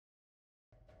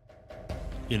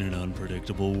In an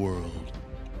unpredictable world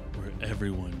where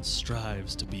everyone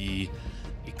strives to be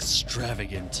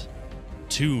extravagant,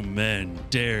 two men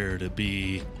dare to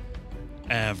be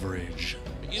average.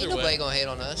 Ain't nobody gonna hate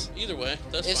on us. Either way,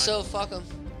 that's If fine. so, fuck them.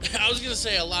 I was gonna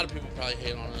say a lot of people probably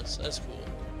hate on us. That's cool.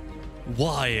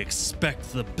 Why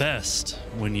expect the best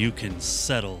when you can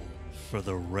settle for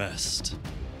the rest?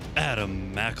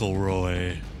 Adam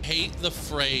McElroy, Hate the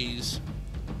phrase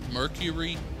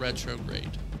Mercury retrograde.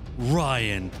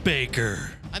 Ryan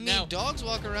Baker. I mean, Now- dogs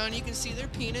walk around, you can see their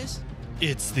penis.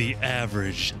 It's the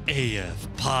Average AF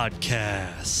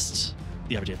Podcast.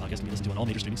 The Average AF Podcast can be listened to on all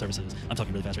major streaming services. I'm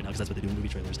talking really fast right now because that's what they do in movie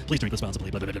trailers. Please drink responsibly.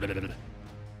 Blah, blah, blah, blah, blah, blah.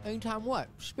 Anytime what?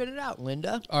 Spit it out,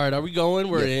 Linda. All right, are we going?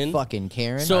 We're You in. fucking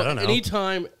Karen. So I don't know.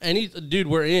 anytime, dude,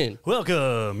 we're in.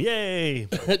 Welcome, yay!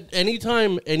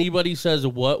 Anytime anybody says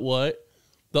what,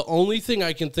 the only thing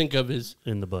I can think of is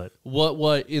In the butt.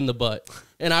 what in the butt,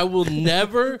 and I will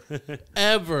never,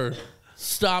 ever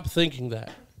stop thinking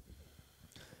that.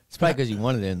 It's probably because you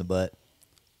wanted it in the butt.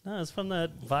 No, it's from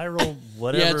that viral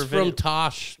whatever. Yeah, it's video. from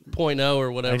Tosh.0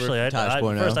 or whatever. Actually,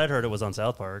 Tosh.0. first I'd heard it was on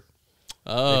South Park.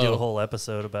 oh, They do a whole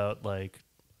episode about like,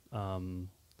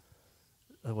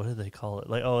 what do they call it?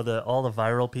 Like, all the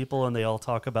viral people, and they all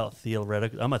talk about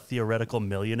theoretical. I'm a theoretical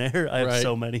millionaire. I have Right.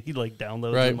 so many like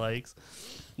downloads Right. and likes.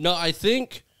 No, I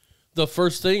think the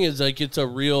first thing is like it's a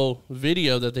real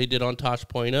video that they did on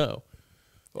Tosh.0.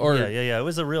 Or Yeah. It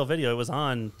was a real video. It was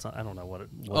on. I don't know what.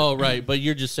 oh, right, but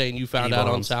you're just saying you found out on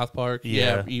E-bombs. South Park,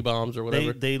 Yeah. E-bombs or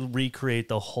whatever. They recreate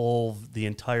the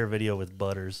entire video with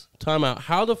Butters. Time out.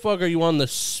 How the fuck are you on the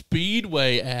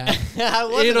Speedway app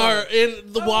I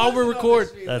while we're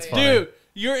recording? That's fine. Dude,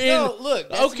 you're in. No, look,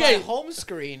 that's okay, my home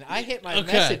screen. I hit my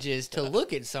Okay. messages to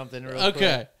look at something real quick.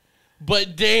 okay.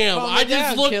 But damn, Calm I it just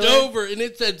down, looked killer. over and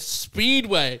it said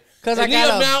Speedway. Because I And the got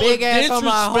a amount of big ass on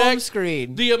my home disrespect-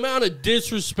 screen. The amount of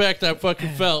disrespect I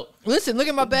fucking felt. Listen, look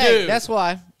at my bag. Dude. That's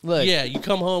why. Look. Yeah, you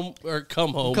come home.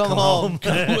 Come home.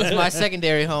 It's my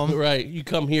secondary home Right, you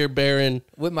come here bearing.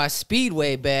 with my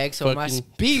Speedway bag. So my Fucking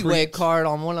Speedway treats. card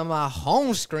on one of my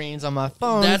home screens on my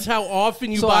phone. That's how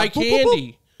often you So buy I boop, boop, boop.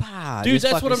 candy. Bah, Dude, just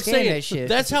that's fucking what I'm scan saying. That shit.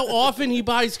 That's how often he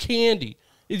buys candy.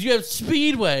 Is you have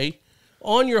Speedway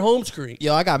on your home screen.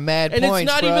 Yo, I got mad And points,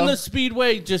 it's not bro. even the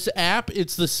Speedway just app,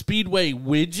 it's the Speedway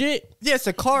widget. Yeah, it's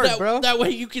a card, bro. That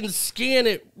way you can scan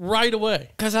it right away.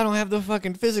 Because I don't have the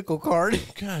fucking physical card.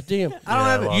 God damn. I don't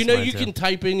have it. lost You know mine you too. can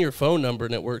type in your phone number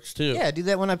and it works too. Yeah, I do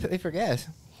that when I pay for gas.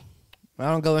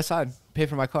 I don't go inside. Pay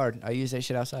for my card. I use that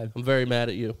shit outside. I'm very mad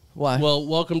at you. Why? Well,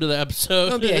 welcome to the episode.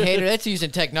 Don't be a hater. That's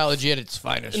using technology at its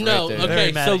finest. No, right there. okay.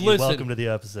 Very mad so at you. listen. Welcome to the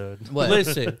episode. What?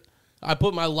 Listen, I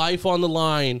put my life on the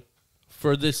line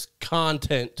for this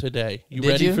content today. You Did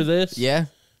ready you? for this? Yeah,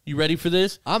 You ready for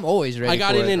this? I'm always ready. I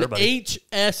got for in it. an Everybody.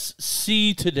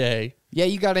 HSC today. Yeah,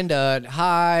 you got into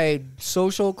high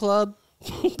social club.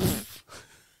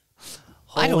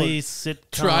 I don't- Holy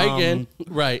sitcom. Try again.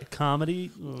 Right. Comedy.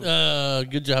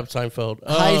 Good job, Seinfeld.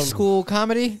 High school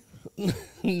comedy.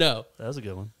 No. That was a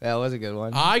good one. That was a good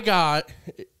one. I got,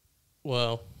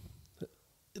 well,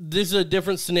 this is a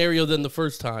different scenario than the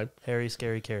first time. Harry,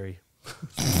 Scary, Carrie.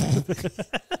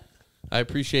 I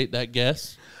appreciate that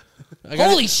guess. I got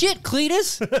Holy shit,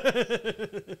 Cletus!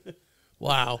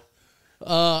 Wow.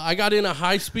 I got in a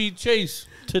high-speed chase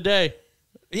today.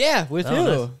 Yeah, with Oh, who?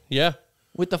 nice. Yeah.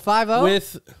 With the 5-0?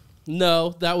 With, no,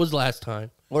 that was last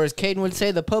time. Or as Caden would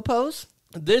say, the popos?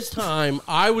 This time,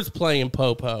 I was playing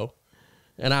Popo,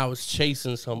 and I was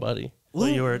chasing somebody.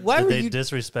 Well, Why did were they you-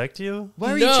 disrespect you?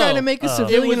 Why were you No. trying to make a It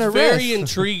civilian was arrest? very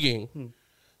intriguing.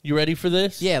 You ready for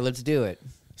this? Yeah, let's do it.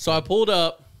 So I pulled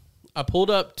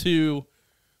up to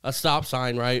a stop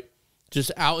sign, right?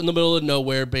 Just out in the middle of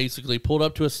nowhere, basically. Pulled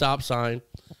up to a stop sign.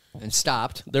 And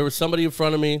stopped. There was somebody in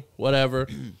front of me, whatever.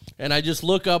 And I just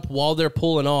look up while they're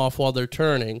pulling off, while they're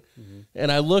turning. And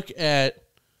I look at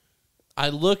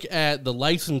the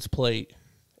license plate,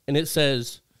 and it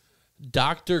says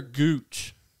Dr.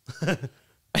 Gooch.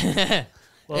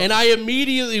 And I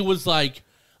immediately was like,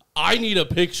 I need a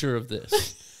picture of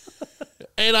this.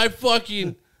 And I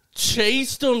fucking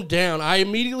chased him down. I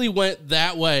immediately went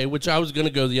that way, which I was going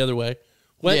to go the other way.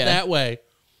 Went Yeah. that way.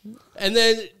 And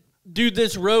then, dude,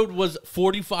 this road was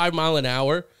 45 mile an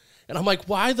hour. And I'm like,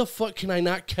 why the fuck can I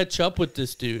not catch up with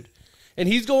this dude? And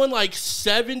he's going like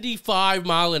 75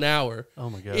 mile an hour. Oh,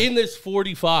 my God. In this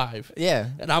 45. Yeah.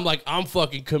 And I'm like, I'm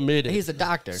fucking committed. He's a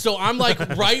doctor. So I'm like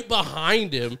right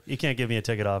behind him. You can't give me a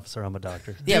ticket, officer. I'm a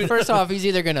doctor. Yeah, first off, he's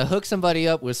either going to hook somebody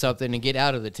up with something and get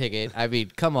out of the ticket. I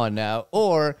mean, come on now.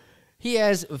 Or He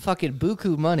has fucking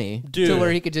buku money Dude. to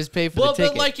where he could just pay for the Well,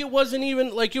 ticket. but like it wasn't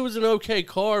even like it was an okay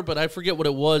car, but I forget what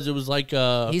it was. It was like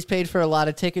He's paid for a lot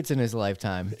of tickets in his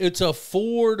lifetime. it's a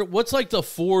Ford. What's like the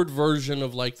Ford version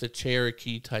of like the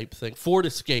Cherokee type thing? Ford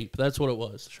Escape. That's what it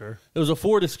was. Sure. It was a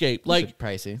Ford Escape. Like,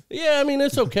 Pricey. yeah, I mean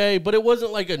it's okay, but it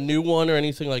wasn't like a new one or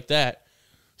anything like that.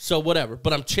 So whatever.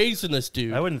 But I'm chasing this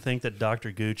dude. I wouldn't think that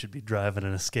Dr. Gooch would be driving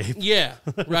an Escape. Yeah,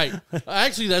 right.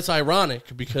 Actually, that's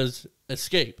ironic because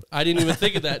Escape. I didn't even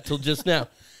think of that till just now.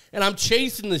 And I'm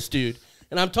chasing this dude,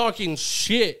 and I'm talking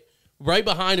shit right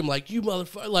behind him, like, you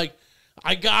motherfucker, like,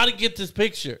 I gotta get this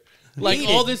picture. Like,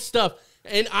 all this stuff.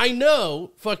 And I know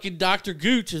fucking Dr.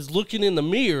 Gooch is looking in the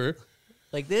mirror,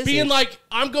 Like this, being like,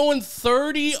 I'm going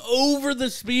 30 over the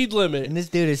speed limit. and this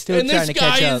dude is still And trying this to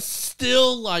catch guy up. is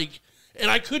still like, and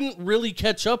I couldn't really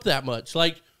catch up that much.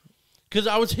 Like, because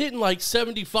I was hitting like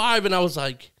 75 and I was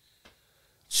like,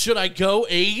 should I go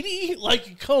 80?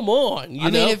 Like, come on. You I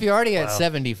know? mean, if you're already at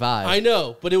 75, I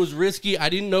know, but it was risky. I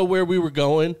didn't know where we were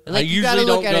going. I Like, you gotta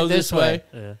usually look don't at go it this this way.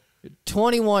 way. Yeah.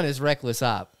 21 is reckless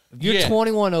op. You're Yeah.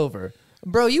 21 over.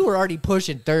 Bro, you were already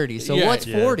pushing 30. So Yeah. what's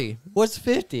Yeah. 40? What's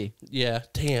 50? Yeah,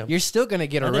 damn. You're still going to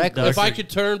get a think reckless. If I could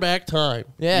turn back time,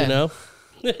 Yeah. you know?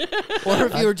 Or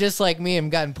if you were just like me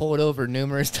and gotten pulled over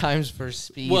numerous times for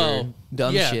speed or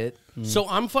dumb yeah. shit. So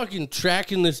I'm fucking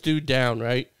tracking this dude down,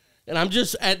 right? And I'm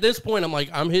just, at this point, I'm like,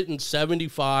 I'm hitting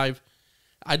 75.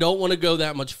 I don't want to go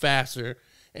that much faster.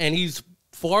 And he's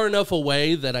far enough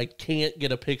away that I can't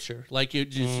get a picture. Like, it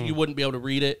just, you wouldn't be able to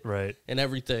read it Right. and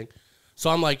everything. So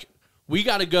I'm like, we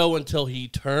got to go until he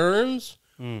turns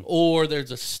or there's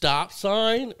a stop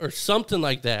sign or something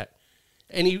like that.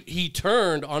 And he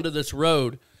turned onto this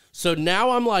road. So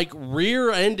now I'm like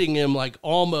rear-ending him, like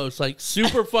almost, like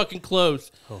super fucking close.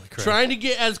 Holy crap. Trying to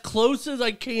get as close as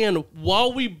I can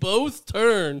while we both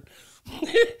turn.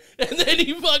 And then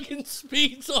he fucking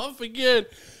speeds off again.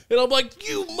 And I'm like,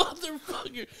 you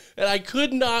motherfucker. And I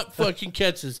could not fucking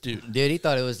catch this dude. Dude, he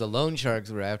thought it was the loan sharks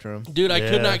were after him. Dude, I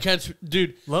could Yeah. not catch.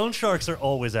 Dude, Loan sharks are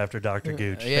always after Dr.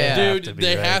 Gooch. Yeah. dude,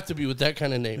 they have to be with that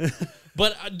kind of name.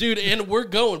 But, dude, and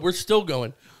we're still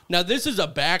going. Now, this is a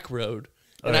back road.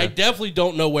 And I definitely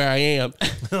don't know where I am.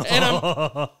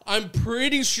 And I'm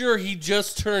pretty sure he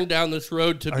just turned down this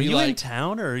road to Are be you like, in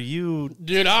town or are you?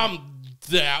 dude, I'm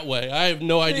that way. I have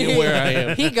no idea where I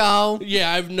am. He gone.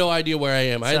 Yeah, I have no idea where I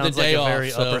am. I had the Sounds day like a off. very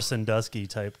so Upper Sandusky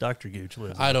type. Dr. Gooch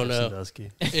lives. In I don't Upper know.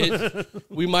 Sandusky.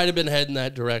 we might have been heading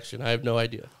that direction. I have no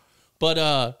idea.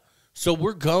 But so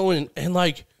we're going, and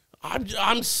like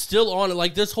I'm still on it.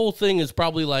 Like this whole thing is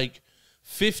probably like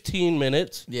 15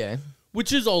 minutes. Yeah.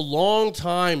 Which is a long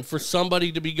time for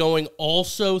somebody to be going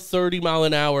also 30 mile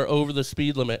an hour over the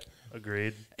speed limit.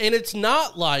 Agreed. And it's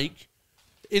not like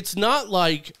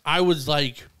I was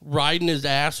like riding his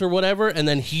ass or whatever, and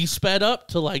then he sped up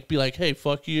to like be like, hey,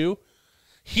 fuck you.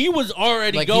 He was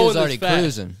already Like going he was this already fast.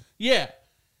 cruising. Yeah.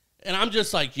 And I'm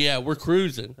just like, yeah, we're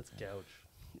cruising. That's Gouch.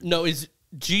 No, it's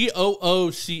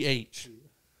Gooch.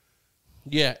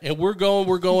 Yeah, and we're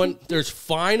going. There's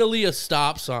finally a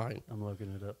stop sign. I'm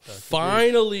looking it up. Dr.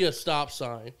 Finally a stop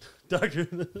sign. Doctor.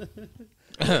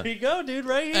 There you go, dude.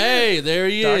 Right here. Hey, there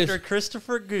he Dr. is.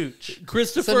 Christopher Gooch.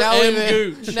 Christopher So now M. even,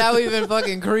 Gooch. now even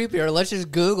fucking creepier. Let's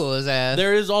just Google his ass.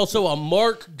 There is also a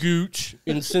Mark Gooch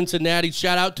in Cincinnati.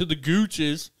 Shout out to the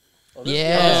Gooches.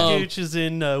 Yeah. Um, Gooch is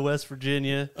in West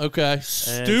Virginia. Okay.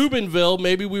 Steubenville.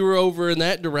 Maybe we were over in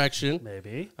that direction.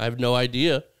 Maybe I have no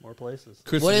idea. more places.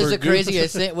 What is Christopher the Gooch.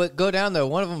 craziest thing? What, go down there.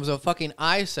 One of them was a fucking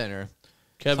eye center.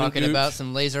 Kevin Talking Gooch. about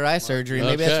some laser eye surgery.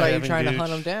 Maybe that's Okay. why you're Kevin trying to Gooch,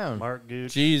 hunt him down. Mark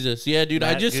Gooch. Jesus. Yeah, dude.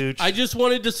 Matt Gooch. I just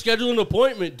wanted to schedule an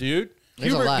appointment, dude.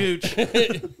 There's a Hubert lot. Gooch. There's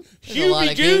a lot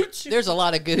Hubie of Gooch? There's a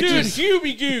lot of Dude, Gooches.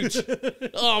 Hubie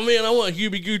Gooch. Oh, man, I want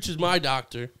Hubie Gooch as my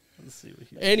doctor. Let's see what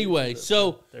he Anyway,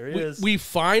 so There he is. we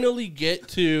finally get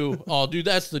to... Oh, dude,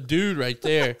 that's the dude right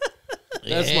there.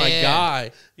 That's my Yeah.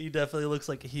 guy. He definitely looks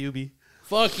like a Hubie.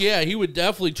 Fuck yeah, he would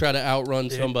definitely try to outrun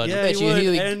somebody. yeah. Bet he you would,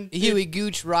 Huey, and Huey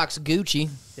Gooch rocks Gucci.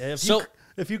 Yeah, So-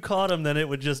 if you caught him, then it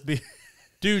would just be.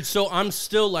 Dude, so I'm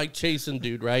still like chasing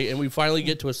dude, right? And we finally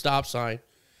get to a stop sign,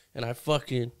 and I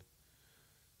fucking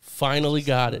finally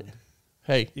got it.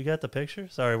 Hey, You got the picture?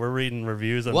 Sorry, we're reading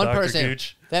reviews on One Dr. person.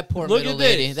 Gooch. That poor Look middle at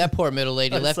lady. this. That poor middle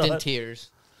lady I left saw in it. tears.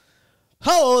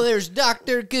 Oh, there's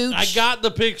Dr. Gooch. I got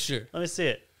the picture. Let me see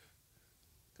it.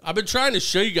 I've been trying to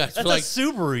show you guys for That's like... a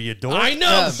Subaru, you dork. I know,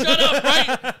 Yeah. shut up,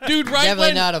 right? Dude, right Definitely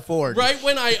when... not a Ford. Right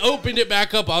when I opened it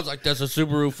back up, I was like, that's a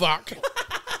Subaru, fuck.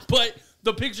 But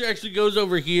the picture actually goes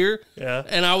over here. Yeah.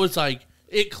 And I was like,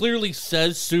 it clearly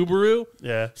says Subaru.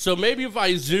 Yeah. So maybe if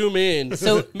I zoom in,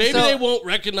 So they won't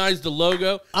recognize the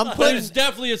logo. But it's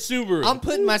definitely a Subaru. I'm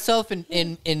putting myself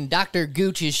in Dr.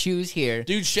 Gooch's shoes here.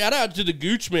 Dude, shout out to the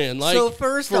Goochman. Like, So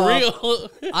first for off, real.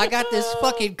 I got this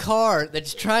fucking car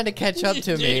that's trying to catch up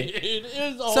to me. Dude,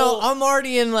 it's So I'm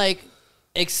already in like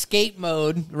escape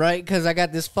mode, right? Because I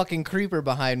got this fucking creeper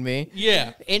behind me.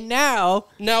 yeah. And now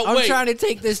I'm wait. trying to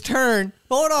take this turn.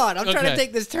 Hold on. I'm trying to Okay.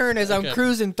 take this turn as I'm Okay.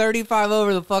 cruising 35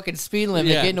 over the fucking speed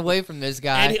limit, Yeah. getting away from this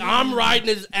guy. And I'm riding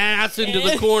his ass into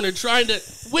the corner, trying to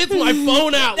with my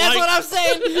phone out. That's like, what I'm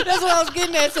saying. That's what I was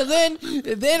getting at. So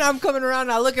then I'm coming around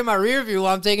and I look at my rear view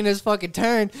while I'm taking this fucking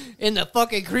turn, and the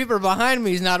fucking creeper behind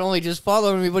me is not only just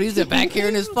following me, but he's back here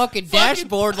in his fucking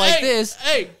dashboard like hey, this.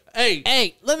 Hey,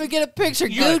 Hey, let me get a picture,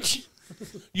 Gooch.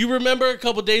 you remember a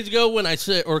couple days ago when I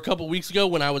said, or a couple weeks ago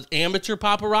when I was amateur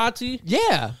paparazzi?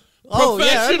 Yeah. Oh, yeah. I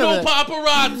Professional remember that.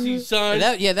 paparazzi, son.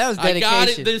 That was I dedication. got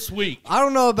it this week. I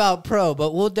don't know about pro,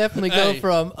 but we'll definitely go Hey,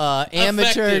 from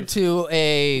amateur effective. to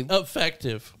a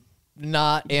Effective.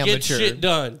 not Get amateur. shit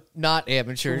done. Not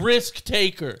amateur. Risk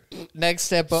taker. Next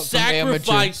step up from amateur.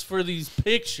 Sacrifice for these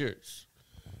pictures,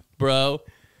 bro.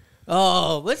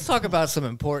 Oh, let's talk about some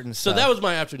important So stuff. that was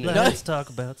my afternoon. Let's talk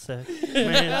about sex.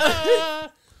 Man.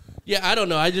 Yeah, I don't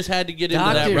know. I just had to get into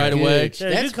Dr. that right away. Gooch. Yeah,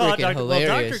 That's you call it freaking Dr. Well,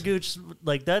 hilarious. Dr. Gooch,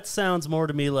 like, that sounds more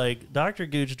to me like Dr.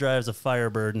 Gooch drives a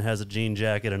Firebird and has a jean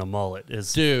jacket and a mullet.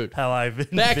 Is Dude, how I've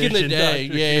Back in the envisioned day,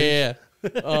 Dr. yeah.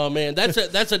 Oh man, that's a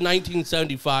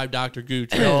 1975 Dr.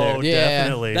 Gooch. Right there. Oh, Yeah.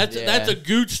 definitely. That's Yeah. a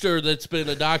Goochster that's been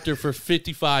a doctor for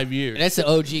 55 years. That's the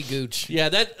OG Gooch. Yeah,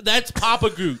 that's Papa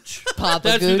Gooch. Papa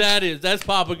That's who Gooch. that is. That's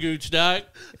Papa Gooch, doc.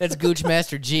 That's Gooch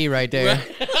Master G right there.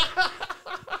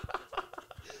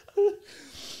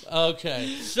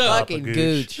 Okay, so Fucking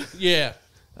Gooch. Gooch. yeah,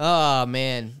 Oh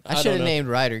man, I I should don't have know. named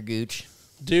Ryder Gooch.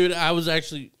 dude, I was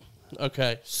actually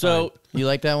okay. So You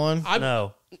like that one?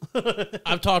 No.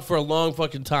 I've talked for a long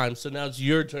fucking time, so now it's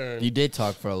your turn You did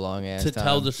talk for a long ass to time.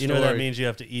 tell the You story. know that means you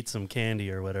have to eat some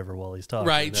candy or whatever while he's talking.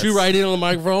 Right, That's- chew right in on the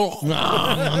microphone.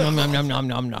 nom nom nom nom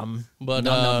nom nom. But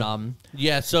Nom nom nom.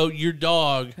 yeah, so your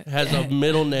dog has a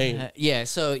middle name. Yeah,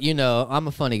 so I'm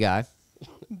a funny guy.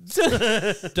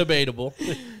 Debatable.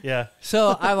 Yeah.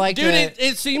 So I like Dude, to.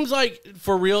 it seems like,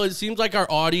 for real, it seems like our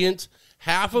audience,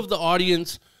 half of the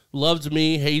audience loves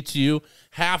me, hates you.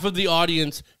 Half of the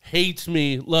audience hates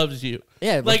me, loves you.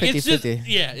 Yeah, we're like it's just, 50-50.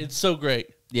 yeah, it's so great.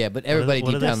 Yeah, but everybody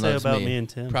what deep do they down say loves about me. me and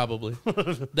Tim? Probably.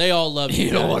 They all love you.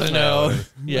 You don't guys. want to know.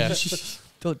 Yeah,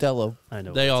 Don't tell them. I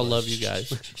know. they what all it's love you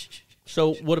guys.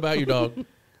 So, what about your dog?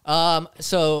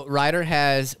 So Ryder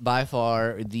has by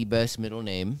far the best middle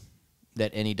name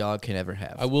that any dog can ever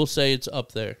have. I will say it's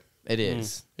up there. It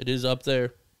is. It is up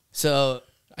there. So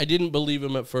I didn't believe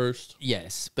him at first.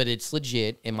 yes, but it's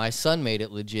legit, and my son made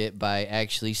it legit by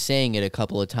actually saying it a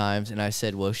couple of times, and I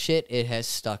said, well, shit, it has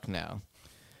stuck now.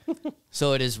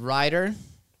 So it is Ryder,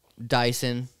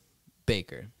 Dyson,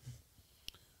 Baker.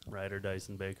 Ryder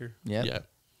Dyson Baker. Yep. Yeah.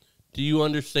 Do you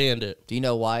understand it? Do you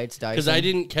know why it's Dyson? Because I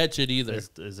didn't catch it either.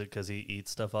 Is it because he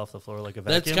eats stuff off the floor like a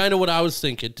That's vacuum? kind of what I was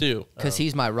thinking too. Because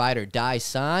he's my Ryder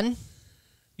Dyson.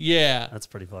 Yeah. That's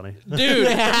pretty funny. Dude,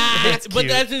 but cute.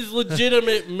 that's his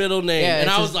legitimate middle name. Yeah, and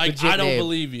it's I his was like, legit I don't name.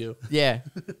 believe you. Yeah.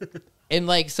 And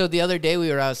like, so the other day we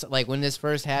were out, like when this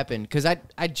first happened, because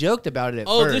I joked about it at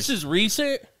Oh, first. this is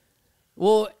recent?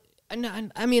 Well,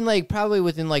 I mean, like probably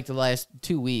within like the last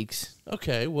 2 weeks.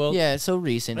 Okay, well. Yeah, so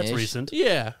recent. That's recent.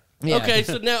 Yeah. Yeah. Okay,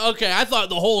 so now, I thought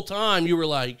the whole time you were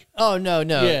like, Oh no.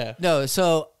 Yeah. No.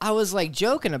 So I was like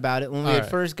joking about it when we All had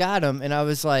right. first got him, and I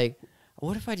was like,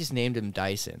 what if I just named him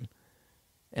Dyson?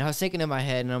 And I was thinking in my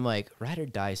head, and I'm like, Ryder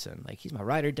Dyson, like he's my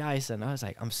Ryder Dyson. I was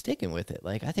like, I'm sticking with it.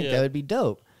 Like I think Yeah. that would be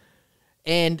dope.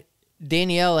 And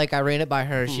Danielle, like I ran it by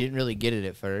her, she didn't really get it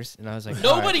at first, and I was like,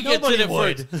 all right. nobody gets it at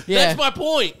first. Yeah. That's my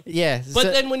point. Yeah, But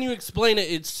so- then when you explain it,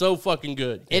 it's so fucking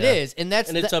good. It is, and that's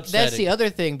And it's that's upsetting. the other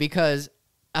thing, because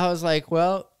I was like,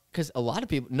 well, because a lot of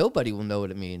people, nobody will know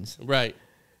what it means. Right.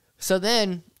 So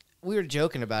then we were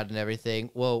joking about it and everything.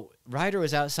 Well, Ryder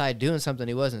was outside doing something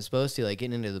he wasn't supposed to, like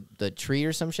getting into the tree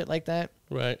or some shit like that.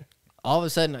 Right. All of a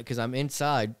sudden, because I'm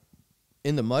inside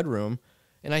in the mud room,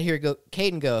 and I hear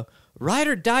Caden go,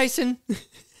 Ryder Dyson.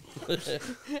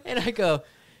 And I go,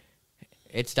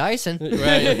 it's Dyson. Right.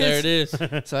 There it is.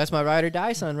 So that's my Ryder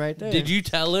Dyson right there. Did you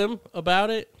tell him about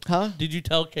it? Huh? Did you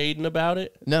tell Caden about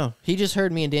it? No. He just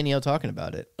heard me and Danielle talking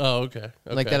about it. Oh, okay.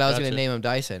 Like that I was going to name him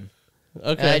Dyson.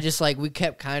 Okay. And I just like, we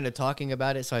kept kind of talking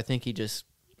about it, so I think he just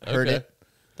heard Okay. it.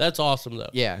 That's awesome, though.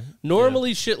 Yeah.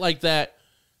 Normally, shit like that,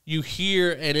 you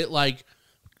hear and it like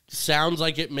sounds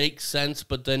like it makes sense,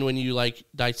 but then when you like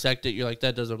dissect it, you're like,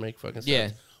 that doesn't make fucking sense. Yeah.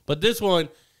 But this one,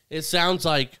 it sounds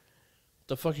like,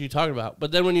 the fuck are you talking about?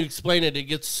 But then when you explain it, it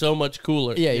gets so much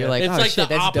cooler. Yeah, you're like, it's oh, like shit,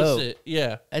 the that's opposite. dope.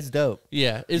 Yeah. That's dope.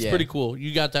 Yeah, it's Yeah. pretty cool.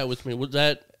 You got that with me. Was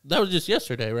that was just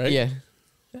yesterday, right? Yeah.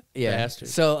 Yeah. Bastard.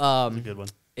 So That's a good one.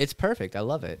 it's perfect. I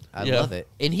love it. I Yeah. love it.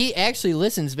 And he actually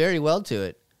listens very well to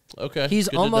it. Okay. He's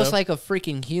good to almost know. like a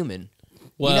freaking human.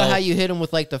 Well, you know how you hit him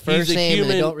with like the first he's a name and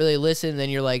they human- don't really listen, and then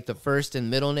you're like the first and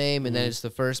middle name, and then it's the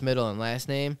first, middle, and last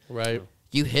name. right.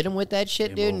 You hit him with that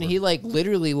shit, Game dude, and over. he like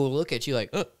literally will look at you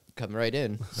like, come right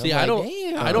in. See, I'm I like, don't-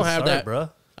 damn. I don't have Sorry, that. bro.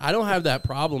 I don't have that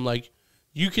problem. Like,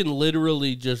 you can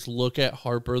literally just look at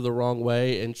Harper the wrong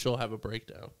way and she'll have a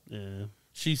breakdown. Yeah.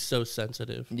 She's so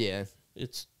sensitive. Yeah.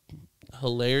 It's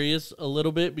hilarious a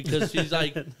little bit because she's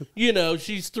like, you know,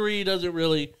 she's 3, doesn't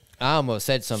really. I almost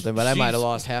said something, but I might have She's-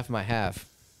 lost half my half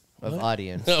of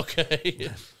audience. Okay.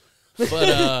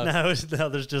 But, Now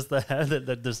there's just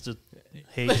that just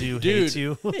hates you, Dude. hates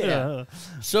you. Yeah.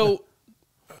 so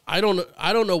I don't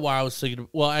know why I was thinking.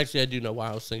 Well, actually, I do know why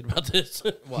I was thinking about this.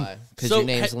 Why? Because So, your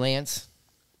name's Lance?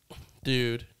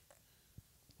 Dude,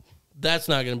 that's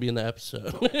not going to be in the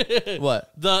episode.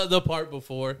 What? The part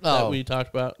before that Oh. we talked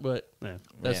about, but Yeah.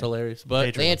 that's Yeah. hilarious.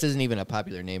 But Patreon. Lance isn't even a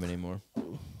popular name anymore.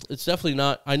 it's definitely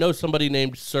not. I know somebody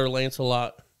named Sir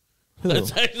Lancelot.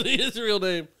 That's actually his real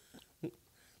name.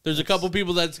 There's a couple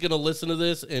people that's going to listen to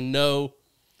this and know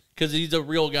because he's a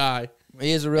real guy.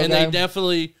 He is a real And guy. they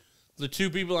definitely, the 2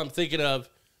 people I'm thinking of,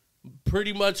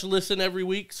 pretty much listen every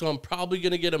week. So I'm probably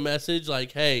going to get a message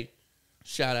like, hey,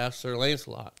 shout out Sir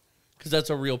Lancelot. Because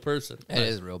that's a real person. That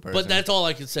is a real person. But that's all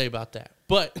I can say about that.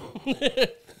 But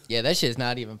Yeah, that shit's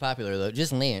not even popular, though.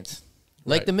 Just Lance.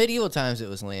 Like Right. the medieval times, it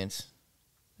was Lance.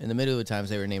 In the medieval times,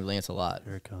 they were named Lance a lot.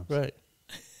 Here it comes. right.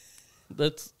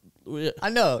 That's I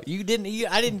know. You didn't.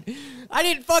 I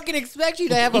didn't fucking expect you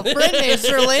to have a friend named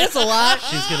Sir Lancelot.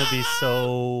 She's gonna be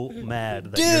so mad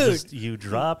that Dude. you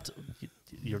dropped.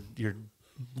 You're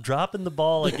dropping the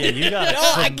ball again. You got.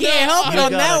 Oh, I can't help it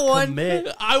on that one.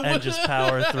 Commit I and would- just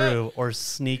power through or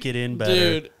sneak it in better.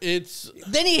 dude, it's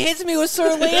Then he hits me with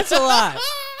Sir Lancelot.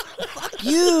 Fuck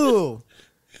you.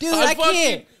 Dude, I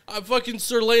can't. I fucking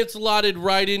Sir Lancelotted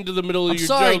right into the middle of I'm your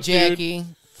sorry, joke, dude. Jackie.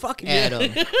 Fuck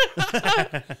Adam.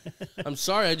 I'm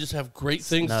sorry, I just have great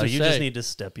things No, to you say. just need to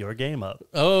step your game up.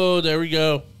 Oh, there we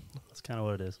go. That's kind of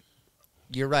what it is.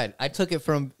 You're right. I took it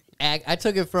from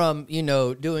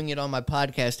doing it on my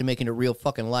podcast to making it real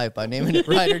fucking life by naming it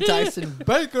Ryder Tyson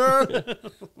Baker.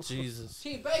 Jesus.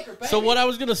 T. Baker, baby. So what I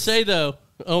was gonna say though,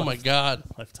 oh my god,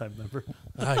 Lifetime member.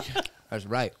 That's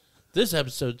right. this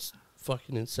episode's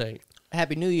fucking insane.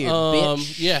 Happy New Year,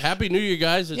 bitch. Yeah, Happy New Year,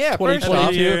 guys. It's Yeah, first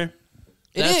off. 2022. Here.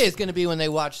 It that's- is going to be when they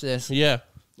watch this. Yeah,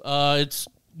 it's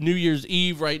New Year's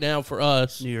Eve right now for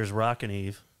us. New Year's Rockin'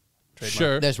 Eve. Trademark.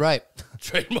 Sure, That's right.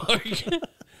 trademark.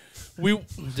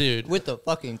 Dude. With the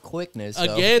fucking quickness.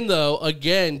 though.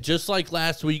 Again, just like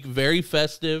last week, very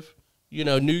festive. You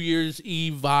know, New Year's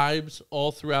Eve vibes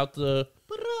all throughout the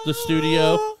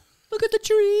studio. Look at the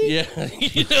tree. Yeah,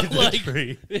 you know, like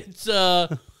Tree. it's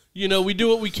we do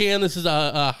what we can. This is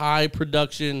a high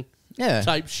production Yeah.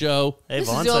 type show. Hey, This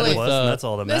is Vaughn the said only- it was, and that's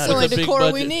all that That's matters. the only It's a big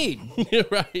decor we budget. need.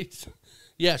 Right.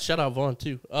 Yeah, shout out Vaughn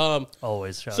too.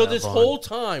 Always shout So out this Vaughn. whole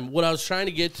time, what I was trying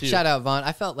to get to. Shout out, Vaughn.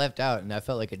 I felt left out, and I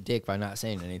felt like a dick by not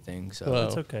saying anything. So Well,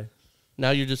 It's okay. Now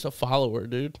you're just a follower,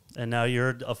 dude. And now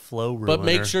you're a flow ruiner. But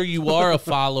make sure you are a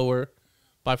follower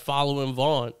by following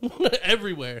Vaughn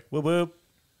everywhere. Whoop whoop.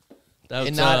 That's,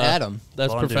 and not Adam.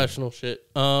 That's Vaughn, dude. professional shit.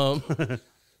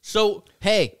 So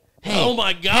Hey. Oh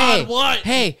my God, Hey, what?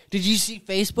 Hey, did you see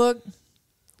Facebook?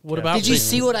 what Yeah. about Did you me?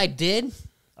 see what I did?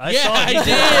 I Yeah, saw I it.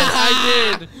 did.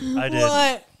 I did. I did.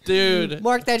 What? Dude.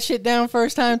 Mark that shit down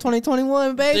first time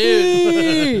 2021,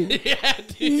 baby. Yeah,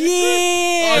 dude.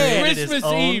 Yeah. On Created his Christmas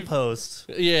own Eve. post.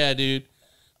 Yeah, dude.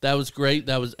 That was great.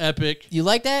 That was epic. You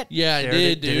like that? Yeah, I Shared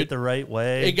did, it, dude. Did it the right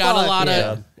way. It got a Fuck lot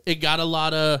yeah. of it got a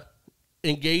lot of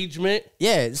engagement.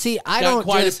 Yeah. See, I Got don't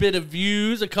quite just. a bit of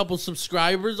views, a couple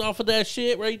subscribers off of that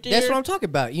shit right there. That's what I'm talking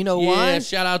about. You know Yeah, why?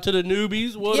 shout out to the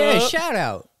newbies. What Yeah, up? shout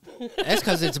out. That's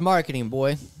because it's marketing,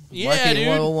 boy. Yeah, marketing dude.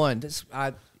 101. This,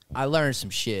 I learned some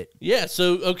shit. Yeah,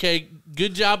 so okay,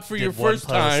 good job for Did your one first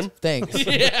post. time. Thanks.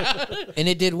 Yeah. And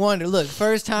it did wonder. Look,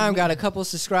 first time, got a couple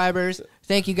subscribers.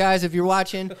 Thank you guys if you're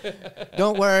watching.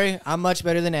 Don't worry, I'm much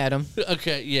better than Adam.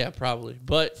 Okay, yeah, probably.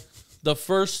 But the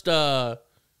first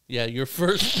your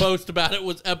first post about it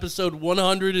was episode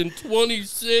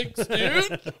 126,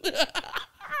 dude.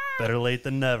 Better late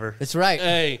than never. That's right.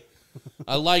 Hey,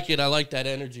 I like it. I like that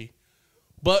energy.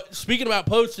 But speaking about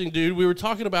posting, dude, we were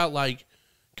talking about like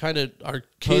kind of our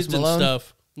kids and Malone?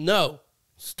 stuff. No,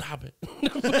 stop it.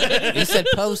 You said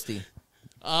posty.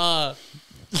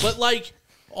 But like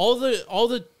all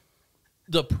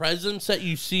the presents that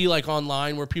you see like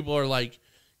online where people are like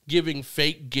giving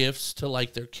fake gifts to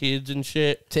like their kids and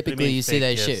shit. Typically, you see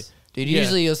that shit. Dude,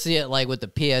 usually you'll see it like with the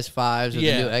PS5s or the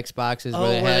new Xboxes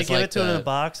where it they has give like it to it in a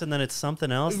box and then it's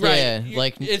something else. Right. Yeah,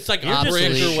 like it's like you're just a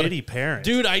Operation or shitty parent.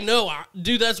 Dude, I know.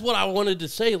 Dude, that's what I wanted to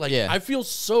say. Like, I feel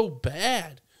so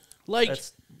bad. Like,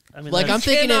 I'm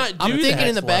thinking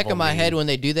in the back of my head mean. when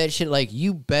they do that shit, like,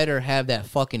 you better have that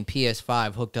fucking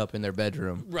PS5 hooked up in their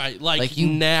bedroom. Right. Like you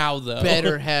now, though.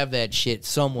 Better have that shit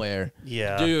somewhere.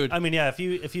 Yeah. Dude. I mean, yeah,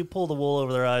 if you pull the wool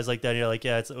over their eyes like that, you're like,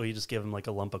 yeah, you just give them like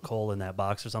a lump of coal in that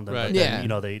box or something. Right. But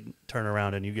then, they turn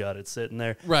around and you got it sitting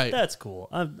there. Right. That's cool.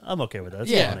 I'm okay with that.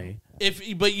 That's funny.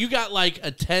 But you got like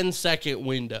a 10-second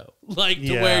window. Like,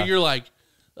 to where you're like,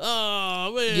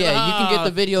 oh, man. Yeah, you can get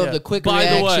the video of the quick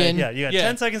reaction. By the way, you got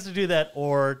 10 seconds to do that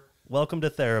or welcome to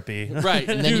therapy. Right.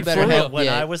 And then Dude, you better for have real. When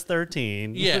I was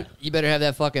 13. Yeah. You better have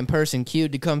that fucking person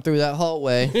queued to come through that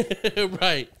hallway.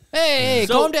 Right. Hey,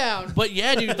 calm down. But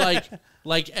yeah, dude,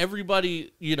 like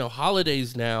everybody,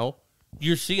 holidays now,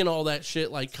 you're seeing all that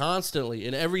shit like constantly.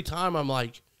 And every time I'm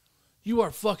like, you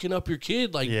are fucking up your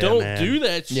kid. Like, don't do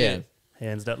that shit. Yeah.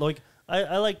 Hands down. Like,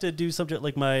 I like to do something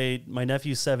like my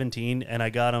nephew's 17 and I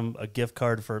got him a gift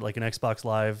card for like an Xbox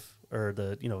Live or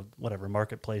the, whatever,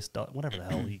 marketplace, whatever the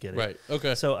hell you get it. Right.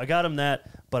 Okay. So I got him that,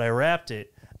 but I wrapped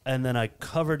it and then I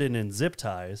covered it in zip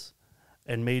ties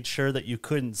and made sure that you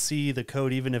couldn't see the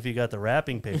code even if you got the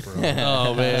wrapping paper on.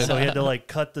 Oh, man. So he had to like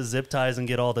cut the zip ties and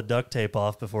get all the duct tape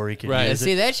off before he could Right. use it.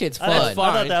 See, that shit's fun. I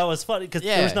thought that was funny because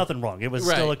there was Yeah. nothing wrong. It was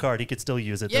Right. still a card. He could still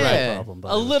use it. Yeah. That's the problem. But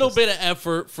A it was little just- bit of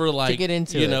effort for like, get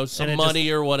into it. some And it money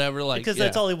or whatever. Like, because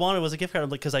that's all he wanted was a gift card.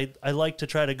 Because I like to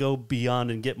try to go beyond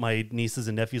and get my nieces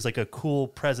and nephews like a cool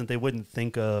present they wouldn't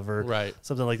think of or Right.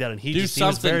 something like that. And he Do was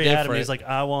something very adamant. different. He's like,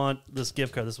 I want this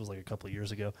gift card. This was like a couple of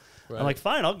years ago. Right. I'm like,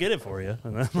 fine, I'll get it for you.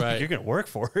 And then I'm like, Right. you're gonna work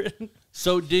for it.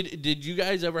 So did you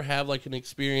guys ever have like an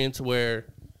experience where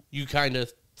you kind of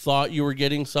thought you were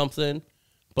getting something,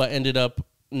 but ended up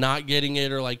not getting it,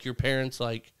 or like your parents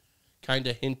like kind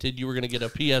of hinted you were going to get a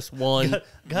PS1?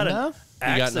 got No? an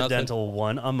You got accidental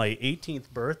one on my 18th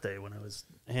birthday when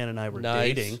Hannah and I were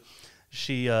Nice. dating.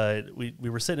 She we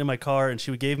were sitting in my car and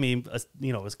she gave me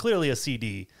it was clearly a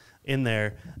CD in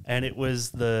there, and it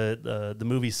was the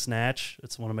movie Snatch.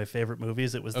 It's one of my favorite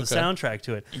movies. It was the Okay. soundtrack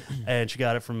to it, and she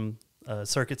got it from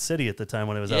Circuit City at the time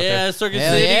when it was out there. Yeah, Circuit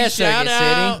Hell City, yeah, shout Circuit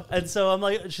out. City. And so I'm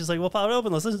like, she's like, well, pop it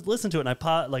open. Let's listen to it. And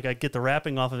I get the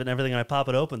wrapping off of it and everything, and I pop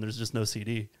it open. There's just no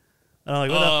CD. And I'm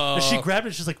like, what the? And she grabbed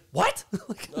it. She's like, what?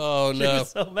 Like, Oh, she no. was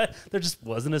so mad. There just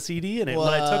wasn't a CD in it. When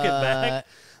I took it back,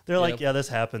 they're like, yeah, this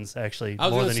happens actually I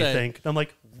was more gonna than you say- think. And I'm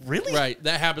like, really? Right,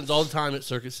 that happens all the time at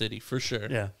Circuit City for sure.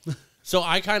 Yeah. So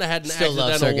I kind of had an Still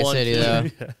love accidental Circuit one City,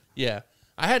 too. though. Yeah,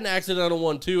 I had an accidental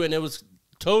one too, and it was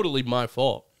totally my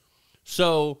fault.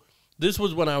 So this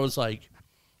was when I was like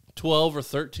 12 or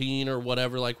 13 or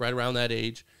whatever, like right around that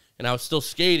age, and I was still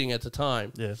skating at the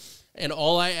time. Yeah. And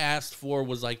all I asked for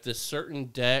was like this certain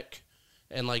deck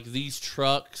and like these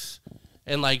trucks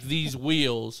and like these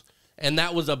wheels, and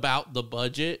that was about the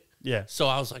budget. Yeah. So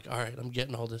I was like, all right, I'm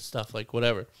getting all this stuff, like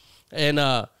whatever.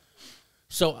 And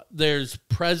so there's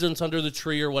presents under the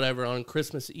tree or whatever. On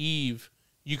Christmas Eve,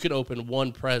 you could open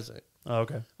one present. Oh,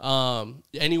 okay.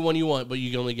 Anyone you want, but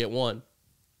you can only get one.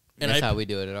 And That's how we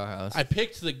do it at our house. I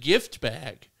picked the gift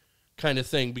bag kind of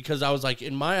thing because I was like,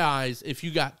 in my eyes, if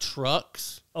you got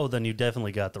trucks, Oh, then you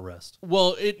definitely got the rest.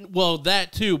 well, that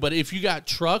too, but if you got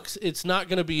trucks, it's not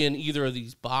going to be in either of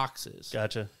these boxes.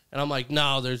 Gotcha. And I'm like,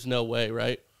 no, there's no way,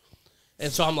 right? And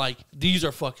so I'm like, these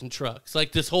are fucking trucks.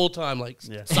 Like this whole time, like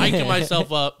psyching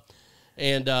myself up,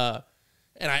 and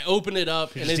I open it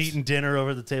up, You're and just it's eating dinner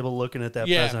over the table, looking at that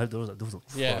Yeah. present. Those are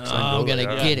Yeah. fucks. Oh, I know I'm gonna they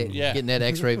are. get it. Yeah. Getting that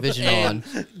X-ray vision on.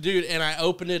 and, dude, and I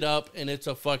open it up, and it's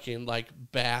a fucking like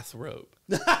bathrobe,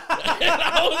 and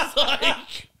I was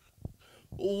like,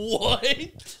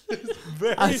 what?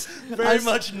 Very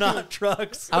much not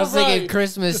trucks. I was thinking Right.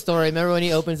 Christmas Story. Remember when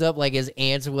he opens up like his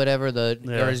aunt's or whatever,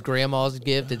 or his grandma's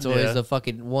gift? It's always Yeah. the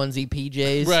fucking onesie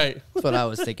PJs. Right. That's what I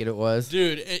was thinking it was.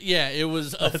 Dude, it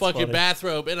was a fucking funny.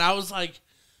 bathrobe, and I was like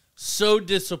so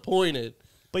disappointed.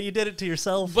 But you did it to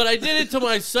yourself. But I did it to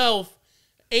myself,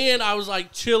 and I was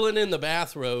like chilling in the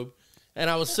bathrobe, and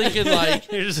I was thinking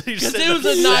like, You're because it was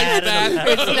a nice bathrobe.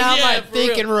 It's now Yeah, my for real.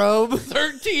 thinking robe.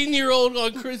 13-year-old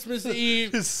on Christmas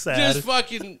Eve It's sad. just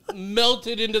fucking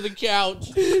melted into the couch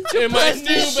in my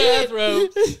new bathrobe.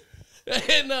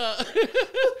 And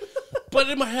but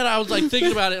in my head I was like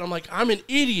thinking about it, and I'm like, I'm an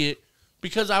idiot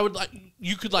because I would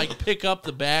you could pick up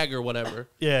the bag or whatever.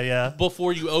 Yeah.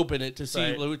 Before you open it to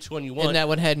see which one you want. And that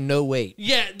one had no weight.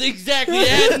 Yeah, exactly.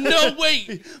 It had no weight.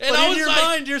 And but in your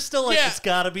mind, you're still like, it's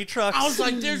got to be trucks. I was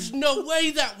like, there's no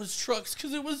way that was trucks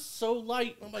because it was so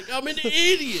light. I'm like, I'm an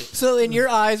idiot. So in your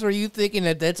eyes, were you thinking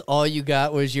that that's all you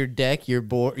got was your deck, your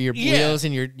wheels,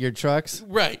 and your trucks?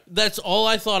 Right. That's all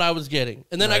I thought I was getting.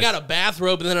 And then I got a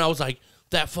bathrobe, and then I was like,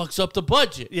 that fucks up the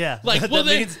budget. Yeah. Like, well,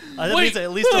 that means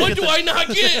at least what do I not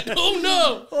get? Oh,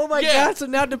 no. Oh, my God. So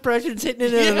now depression's hitting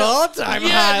it at an all-time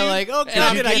high. Dude. Like, oh,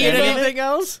 God, did I get anything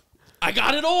else? I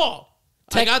got it all.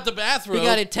 I got the bathrobe. You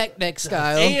got it tech deck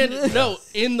style. And, no,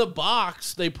 in the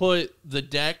box, they put the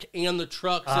deck and the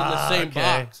trucks in the same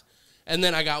box. And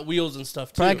then I got wheels and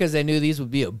stuff, too. Probably because they knew these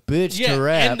would be a bitch to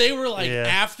wrap. And they were like,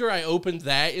 after I opened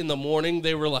that in the morning,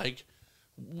 they were like,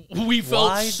 we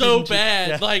felt so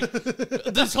bad. Like,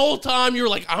 this whole time, you were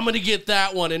like, I'm going to get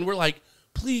that one. And we're like,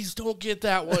 please don't get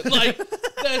that one. Like,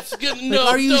 that's good. No,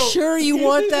 are you sure you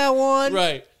want that one?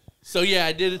 Right. So, yeah,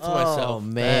 I did it to myself. Oh,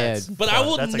 man. But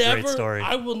That's a great story.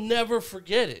 I will never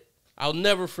forget it. I'll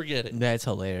never forget it. That's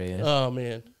hilarious. Oh,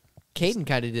 man. Caden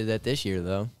kind of did that this year,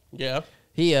 though. Yeah.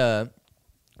 He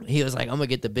was like, I'm going to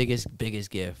get the biggest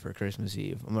gift for Christmas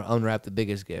Eve. I'm going to unwrap the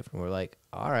biggest gift. And we're like,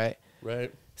 all right.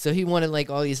 Right. So he wanted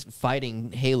like all these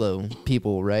fighting Halo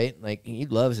people, right? Like he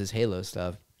loves his Halo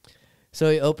stuff. So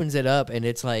he opens it up and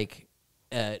it's like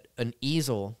an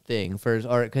easel thing for his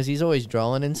art because he's always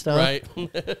drawing and stuff. Right.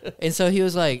 And so he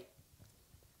was like,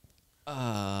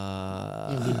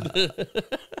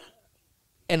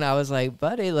 and I was like,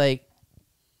 buddy, like,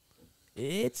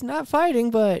 it's not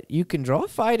fighting, but you can draw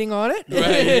fighting on it.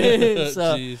 Right.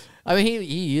 So, Jeez. I mean,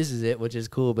 he uses it, which is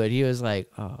cool, but he was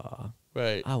like,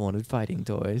 right. I wanted fighting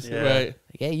toys. Yeah. Right.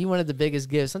 Like, hey, you wanted the biggest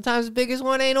gift. Sometimes the biggest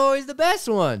one ain't always the best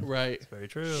one. Right. Very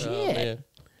true. Shit. Oh, man.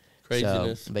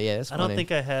 Craziness. So, but yeah, that's I funny. don't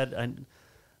think I had.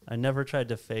 I never tried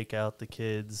to fake out the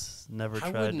kids. Never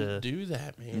I tried to do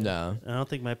that, man. No. I don't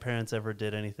think my parents ever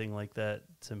did anything like that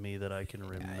to me that I can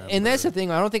remember. And that's the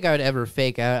thing. I don't think I would ever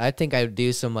fake out. I think I would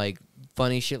do some like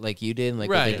funny shit like you did, like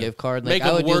with the gift card. Like Make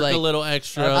I would them work do like a little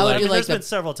extra. I would do like there's been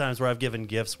several times where I've given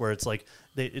gifts where it's like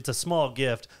it's a small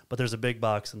gift, but there's a big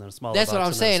box and then a smaller box. That's what I'm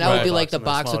and then a saying. I smaller would do like the and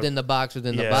then a box smaller- within the box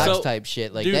within the Yeah. box So, type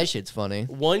shit. Like dude, that shit's funny.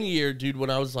 One year, dude, when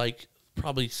I was like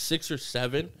probably 6 or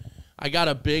 7, I got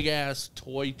a big ass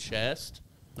toy chest.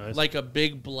 Nice. Like a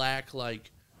big black,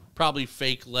 like probably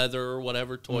fake leather or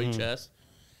whatever toy chest.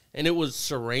 And it was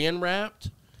saran wrapped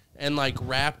and like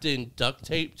wrapped in duct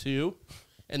tape too.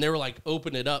 And they were like,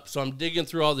 open it up. So I'm digging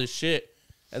through all this shit.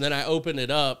 And then I open it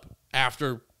up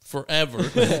after forever.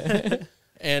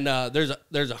 And there's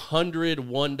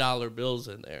 $101 bills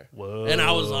in there. Whoa. And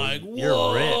I was like, whoa.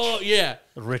 You're rich. Yeah.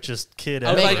 The richest kid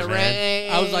I was ever, like,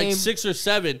 man. I was like 6 or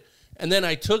 7, and then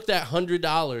I took that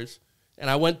 $100 and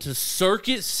I went to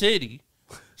Circuit City.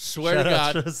 Swear Shout to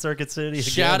out God. to Circuit City again.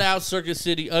 Shout out Circuit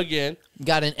City again.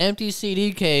 Got an empty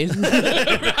CD case.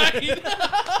 Right?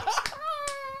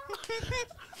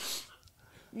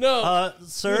 No.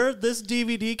 Sir, this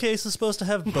DVD case is supposed to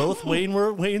have both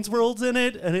Wayne's Worlds in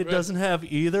it, and it doesn't have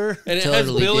either. And it Totally, has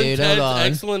Bill dude. and Ted's Hold on.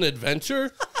 Excellent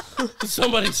Adventure.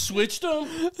 Somebody switched them,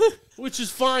 which is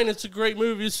fine. It's a great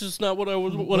movie. It's just not what I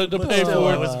wanted to pay Still,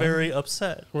 for. I was very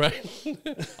upset. Right?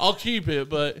 I'll keep it,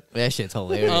 but That shit's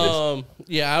hilarious.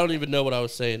 yeah, I don't even know what I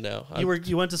was saying now.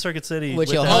 You went to Circuit City With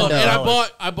with your that Honda. And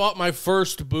 $100. I bought my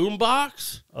first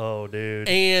boombox Oh, dude.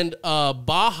 and a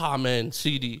Baha Men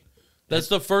CD. That's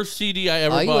the first CD I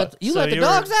ever Oh, bought. you So let the you were-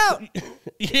 dogs out.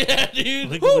 Yeah,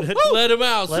 dude. Woo, Let him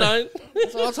out, son.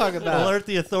 That's what I'm talking about. Alert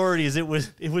the authorities! It was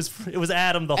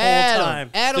Adam the whole time.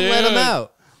 Adam let him Dude.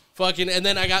 out. Fucking, and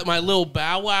then I got my little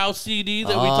Bow Wow CD that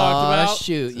we talked about.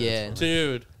 Shoot, yeah.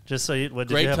 Dude. Just so what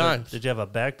did Great you have? times. Did you have a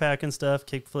backpack and stuff?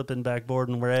 Kick flipping,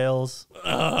 backboarding rails.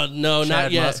 No, Chad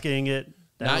not yet. Musking it.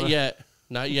 Not yet.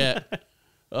 Not yet.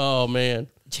 Oh, man.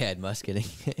 Chad Musketing.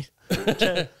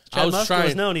 I was Musker trying.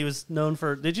 was known. He was known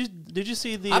for. Did you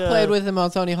see the? I played with him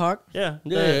on Tony Hawk. Yeah.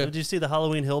 Yeah. Did you see the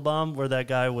Halloween Hill Bomb where that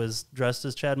guy was dressed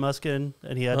as Chad Muskin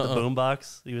and he had the boom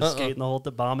box? He was skating the whole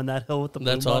bombing that hill with the boom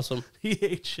That's box. awesome. He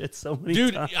ate shit so many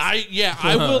Dude, times.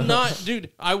 I will not,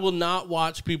 I will not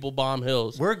watch people bomb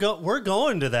hills. We're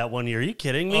going to that one year. Are you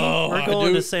kidding me? Oh, We're going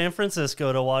to dude. San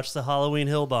Francisco to watch the Halloween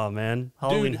Hill Bomb, man.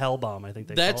 Halloween Dude, Hell Bomb, I think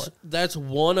they call it. That's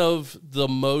one of the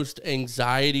most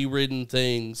anxiety ridden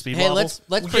things. Speed Hey, wobbles?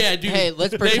 Yeah, dude.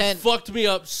 let's They pretend. fucked me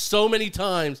up so many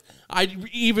times. I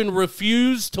even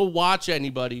refuse to watch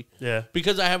anybody. Yeah.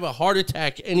 Because I have a heart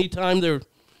attack anytime their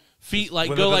feet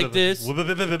go like this.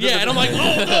 Yeah, Yeah, and I'm like,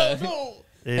 oh no, no.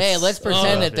 Hey, let's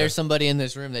pretend that yeah. there's somebody in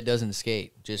this room that doesn't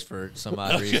skate, just for some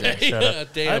odd reason. Shut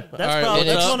up. Damn.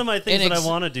 That's one of my things that I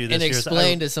want to do this and year.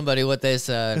 explain to somebody what this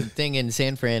thing in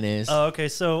San Fran is. Oh, okay.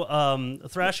 So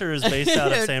Thrasher is based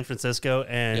out of San Francisco,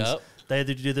 and Yep. they had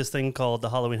to do this thing called the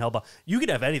Halloween Hellbomb. You could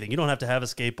have anything. You don't have to have a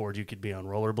skateboard. You could be on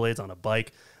rollerblades, on a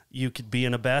bike. You could be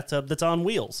in a bathtub that's on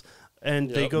wheels. And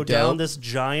they go down this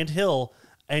giant hill,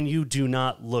 and you do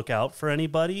not look out for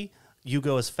anybody. You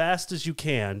go as fast as you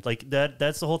can. Like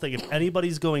that's the whole thing. If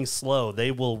anybody's going slow,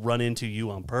 they will run into you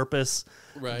on purpose.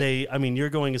 Right. You're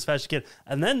going as fast as you can.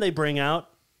 And then they bring out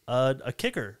a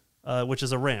kicker, which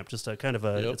is a ramp, just a kind of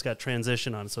a, it's got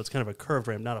transition on it. So it's kind of a curved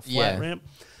ramp, not a flat ramp.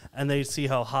 And they see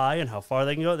how high and how far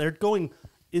they can go. They're going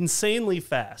insanely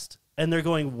fast, and they're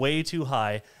going way too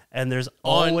high. And there's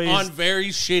always on very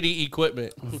shitty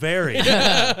equipment. Very.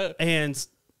 And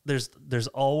there's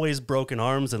always broken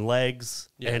arms and legs,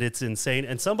 and it's insane.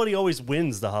 And somebody always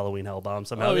wins the Halloween Hellbomb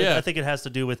somehow. I think it has to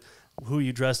do with who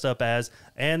you dressed up as.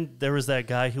 And there was that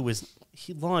guy he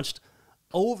launched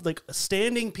over, like,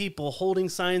 standing people holding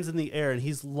signs in the air, and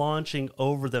he's launching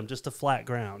over them just to flat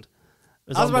ground.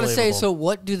 I was about to say, so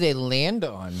what do they land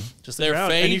on? Just their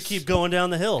ground, and you keep going down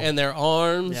the hill. And their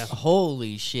arms. Yeah.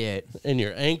 Holy shit. And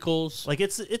your ankles. Like,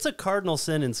 it's a cardinal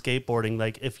sin in skateboarding.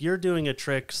 Like, if you're doing a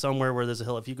trick somewhere where there's a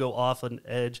hill, if you go off an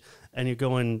edge and you're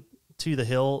going to the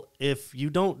hill, if you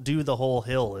don't do the whole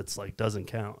hill, it's like doesn't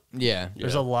count. Yeah.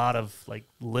 There's a lot of like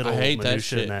little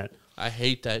minutia in that. I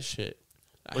hate that shit.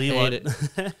 I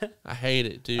hate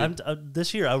it, dude.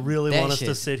 This year, I really want us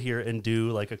to sit here and do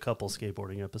like a couple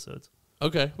skateboarding episodes.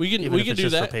 Okay, we can Even if do it's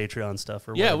just that for Patreon stuff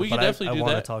or yeah, whatever. we can definitely do that. I that.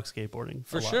 want to talk skateboarding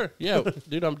for sure. Yeah,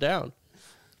 dude, I'm down.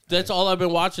 That's all I've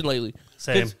been watching lately.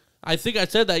 Same. I think I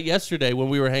said that yesterday when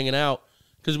we were hanging out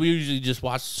because we usually just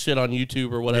watch shit on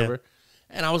YouTube or whatever.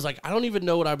 Yeah. And I was like, I don't even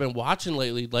know what I've been watching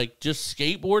lately. Like just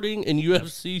skateboarding and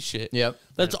UFC shit. Yep.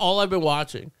 That's all I've been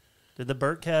watching. Did the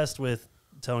Burtcast with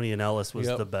Tony and Ellis was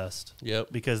the best. Yep.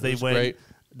 Because they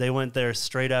went there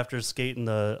straight after skating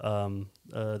the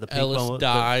Pink Ellis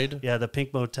died. The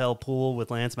Pink Motel pool with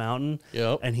Lance Mountain.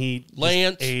 Yep. And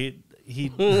Lance.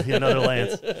 Another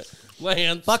Lance.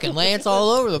 Lance. Fucking Lance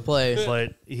all over the place.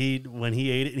 But when he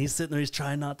ate it, and he's sitting there, he's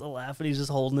trying not to laugh, and he's just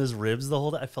holding his ribs the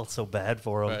whole time. I felt so bad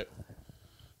for him. Right.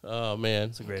 Oh, man.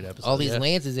 It's a great episode. All these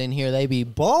Lances in here, they be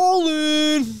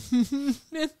balling.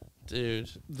 Dude,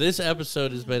 this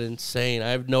episode has been insane. I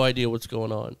have no idea what's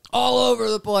going on. All over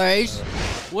the place.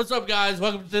 What's up, guys?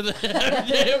 Welcome to the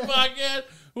Average AF Podcast.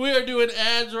 We are doing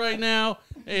ads right now,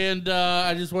 and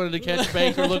I just wanted to catch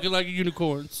Baker looking like a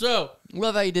unicorn. So,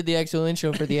 love how you did the actual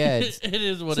intro for the ads. It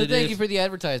is what so it is. thank you for the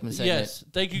advertisement segment. Yes,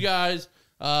 thank you guys.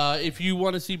 If you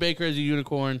want to see Baker as a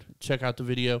unicorn, check out the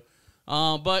video.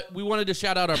 But we wanted to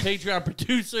shout out our Patreon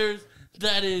producers.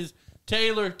 That is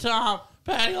Taylor, Tom,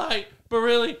 Patty Light,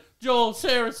 Barili, Joel,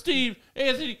 Sarah, Steve,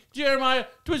 Anthony, Jeremiah,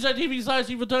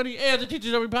 Twitch.tv/EvilTony, and the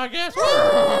Teachers Every Podcast.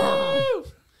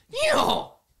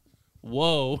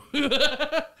 Whoa.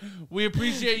 We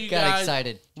appreciate you guys. Got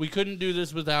excited. We couldn't do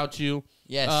this without you.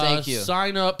 Yes, thank you.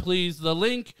 Sign up, please. The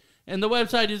link and the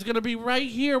website is going to be right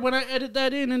here when I edit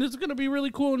that in, and it's going to be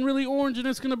really cool and really orange, and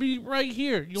it's going to be right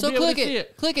here. You'll be able to see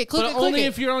it. Click it. But Click only it.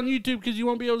 if you're on YouTube, because you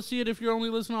won't be able to see it if you're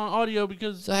only listening on audio,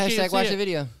 because So you can't hashtag see watch it. the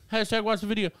video. Hashtag watch the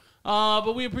video.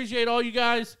 But we appreciate all you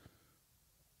guys.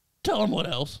 Tell them what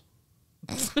else.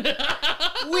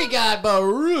 We got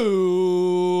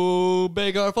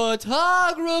Baker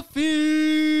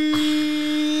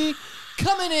Photography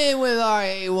coming in with our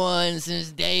A1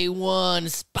 since day one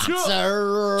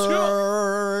sponsors.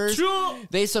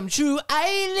 They some true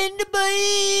island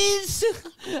boys.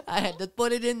 I had to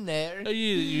put it in there.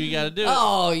 You got to do it.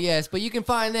 Oh, yes, but you can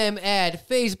find them at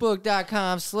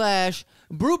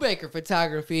facebook.com/Brubaker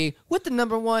Photography with the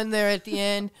number 1 there at the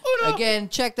end. Again,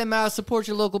 check them out, support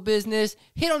your local business,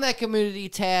 hit on that community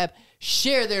tab,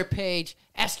 share their page,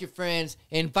 ask your friends,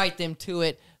 invite them to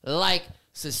it, like,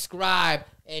 subscribe,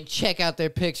 and check out their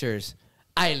pictures.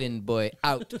 Island Boy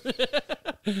out.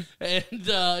 And,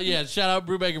 shout out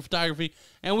Brubaker Photography.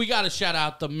 And we got to shout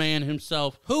out the man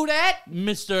himself. Who that?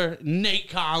 Mr. Nate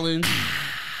Collins.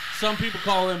 Some people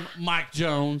call him Mike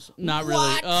Jones. Not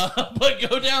really. But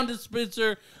go down to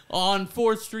Spencer on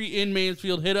 4th Street in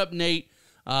Mansfield. Hit up Nate.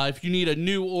 If you need a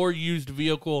new or used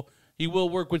vehicle, he will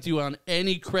work with you on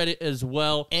any credit as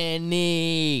well.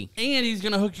 Any. And he's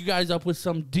going to hook you guys up with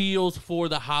some deals for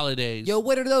the holidays. Yo,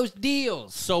 what are those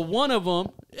deals? So one of them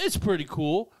is pretty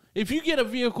cool. If you get a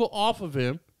vehicle off of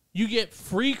him, you get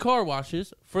free car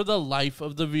washes for the life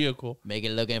of the vehicle. Make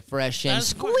it looking fresh and That's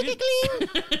squeaky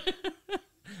clean.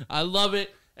 I love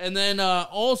it. And then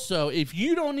also, if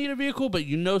you don't need a vehicle, but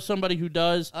you know somebody who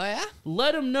does, Oh, yeah?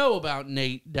 let him know about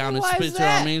Nate down at Why is Spitzer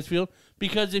that? on Mansfield.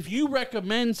 Because if you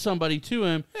recommend somebody to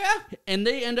him and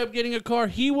they end up getting a car,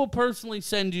 he will personally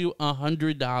send you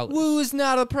 $100. Woo's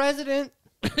not a president.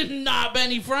 Not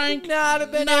Benny Frank. Not a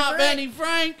Benny Not Frank. Benny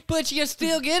Frank. But you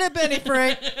still get a Benny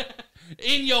Frank.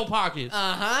 In your pockets.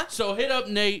 Uh-huh. So hit up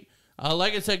Nate.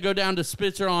 Like I said, go down to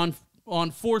Spitzer on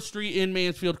 4th Street in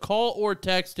Mansfield. Call or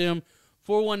text him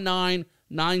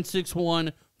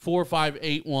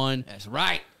 419-961-4581. That's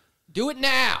right. Do it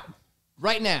now.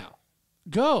 Right now.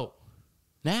 Go.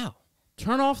 Now.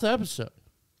 Turn off the episode.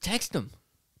 Text him.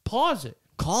 Pause it.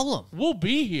 Call him. We'll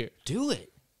be here. Do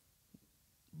it.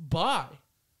 Bye.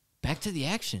 Back to the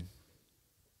action.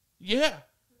 Yeah.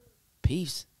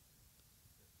 Peace.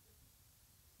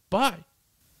 Bye.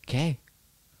 Okay.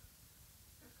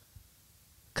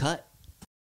 Cut.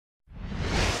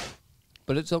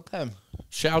 But it's okay.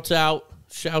 Shouts out.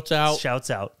 Shouts out. Shouts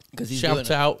out. Because he's Shouts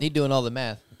doing, out. He's doing all the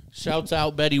math. Shouts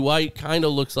out Betty White. Kind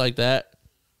of looks like that.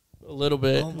 A little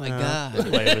bit. Oh, my God.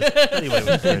 Anyway, it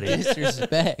was pretty.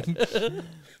 Disrespect.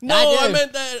 No, I do.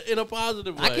 meant that in a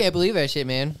positive way. I can't believe that shit,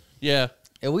 man. Yeah.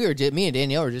 And me and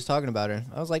Danielle were just talking about her.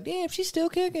 I was like, damn, she's still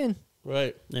kicking.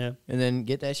 Right. Yeah. And then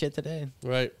get that shit today.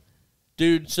 Right.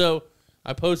 Dude, so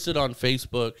I posted on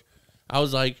Facebook. I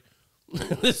was like,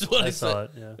 this is what I saw said.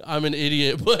 it, yeah. I'm an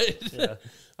idiot, but Yeah.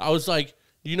 I was like,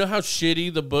 you know how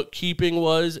shitty the bookkeeping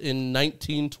was in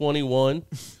 1921?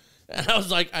 And I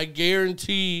was like, I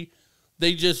guarantee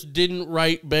they just didn't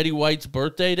write Betty White's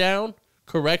birthday down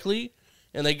correctly,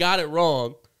 and they got it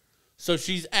wrong. So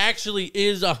she's actually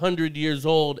is 100 years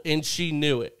old, and she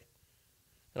knew it.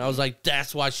 And I was like,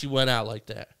 that's why she went out like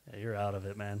that. Yeah, you're out of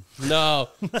it, man. No.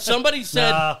 Somebody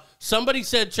said, Nah.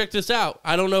 check this out.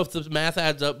 I don't know if the math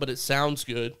adds up, but it sounds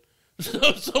good.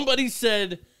 So somebody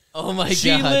said, Oh, my she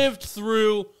God. lived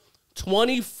through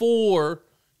 24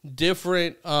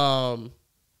 different,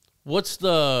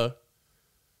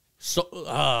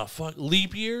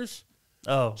 leap years?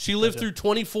 Oh. She lived through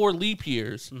 24 leap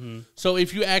years. Mm-hmm. So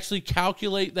if you actually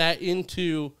calculate that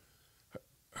into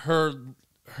her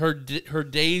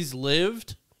days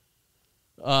lived,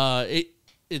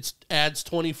 it adds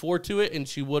 24 to it, and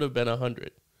she would have been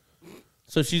 100.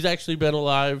 So she's actually been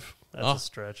alive. That's a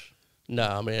stretch.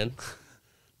 Nah, man.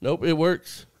 Nope, it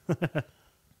works.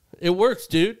 It works,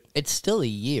 dude. It's still a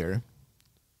year.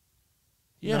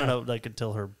 Yeah. No, like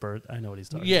until her birth. I know what he's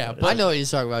talking Yeah, about. but- I know what he's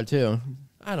talking about, too.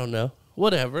 I don't know.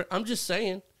 Whatever. I'm just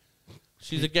saying.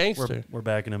 She's a gangster. We're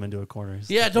backing him into a corner.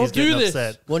 Yeah, don't he's getting do this.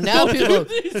 upset. Well, now people,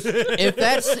 if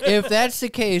that's the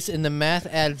case and the math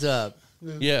adds up,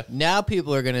 Yeah. now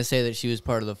people are going to say that she was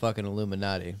part of the fucking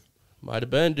Illuminati. Might have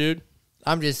been, dude.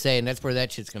 I'm just saying that's where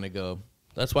that shit's going to go.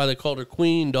 That's why they called her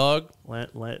queen, dog.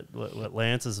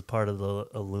 Lance is a part of the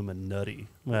Illuminati.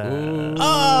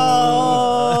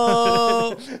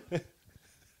 Oh!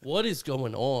 What is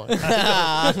going on?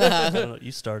 I don't know.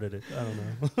 You started it. I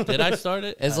don't know. Did I start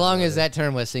it? As long as that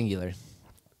term was singular.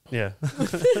 Yeah.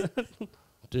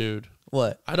 Dude.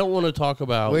 What? I don't want to talk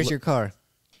about... Where's your car?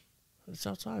 It's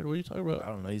outside. What are you talking about? I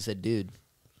don't know. You said dude.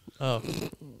 Oh.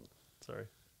 Sorry.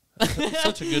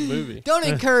 Such a good movie. Don't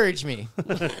encourage me.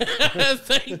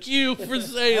 Thank you for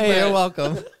saying Hey, that. you're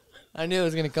welcome. I knew it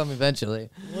was going to come eventually.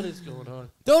 What is going on?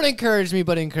 Don't encourage me,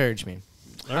 but encourage me.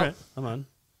 All right. I'm on.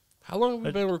 How long have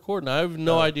we been recording? I have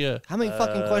no idea. How many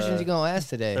fucking questions you going to ask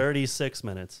today? 36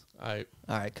 minutes. All right.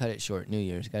 All right, cut it short. New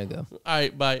Year's. Got to go. All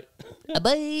right, bye.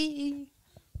 Bye.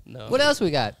 No. What else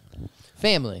we got?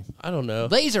 Family. I don't know.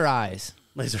 Laser eyes.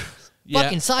 Laser. Yeah.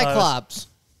 Fucking Cyclops.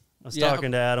 I was Yeah.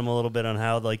 talking to Adam a little bit on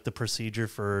how like the procedure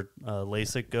for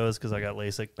LASIK goes because I got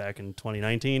LASIK back in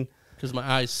 2019. Because my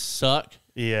eyes suck.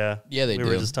 Yeah. Yeah, they we do.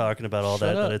 were just talking about all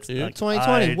Shut that. up, But it's dude. like,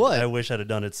 2020, what? I wish I'd have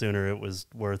done it sooner. It was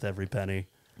worth every penny.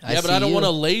 Yeah, but see I don't you. want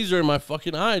a laser in my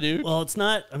fucking eye, dude. Well, it's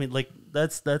not. I mean, like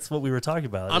that's what we were talking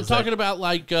about. I'm is that- talking about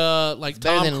like better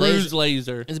Tom than Cruise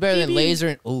laser. It's better than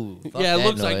laser. Ooh, fuck Yeah, it that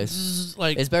looks like noise. zzz,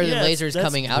 like It's better than Yeah, lasers that's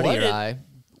coming out of what your it- eye.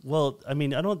 Well, I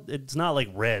mean, I don't. It's not like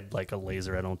red like a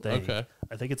laser. I don't think. Okay.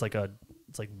 I think it's like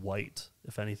white,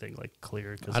 if anything, like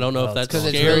clear. I don't know if that's Because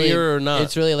it's scarier really, or not.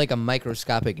 It's really like a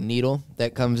microscopic needle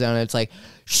that comes down and it's like,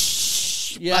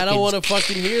 shh. Yeah, I don't want to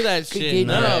fucking hear that shit.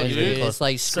 Yeah, No, it's, dude. it's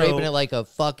like scraping So- it like a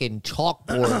fucking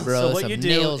chalkboard, bro. So what Some you do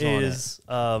nails on it. is,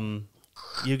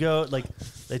 you go like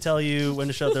they tell you when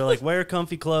to show up. They're like wear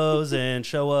comfy clothes and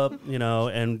show up,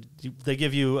 and they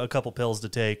give you a couple pills to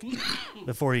take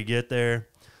before you get there.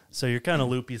 So you're kind of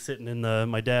loopy sitting in the.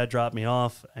 My dad dropped me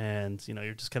off, and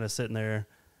you're just kind of sitting there,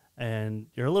 and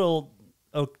you're a little,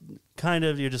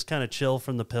 you're just kind of chill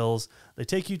from the pills. They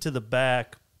take you to the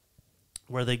back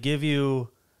where they give you,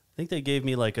 I think they gave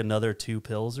me like another 2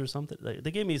 pills or something.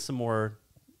 They gave me some more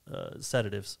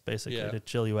sedatives, basically, to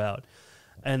chill you out.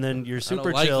 And then you're super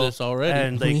I don't chill. like this already.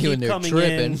 And they You keep and they're coming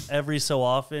tripping. in every so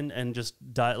often and just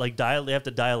they have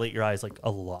to dilate your eyes like a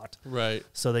lot. Right.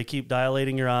 So they keep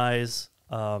dilating your eyes.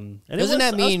 And Doesn't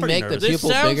that mean make the This pupil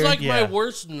sounds bigger? like my Yeah.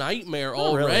 worst nightmare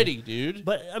Not really. already, dude.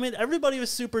 But I mean, everybody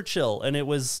was super chill, and it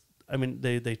was. I mean,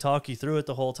 they talk you through it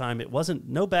the whole time. It wasn't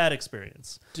no bad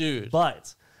experience, Dude.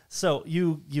 But so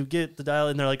you get the dial,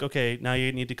 and they're like, okay, now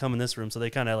you need to come in this room. So they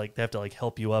kind of like they have to like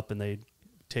help you up, and they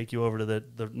take you over to the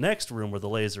next room where the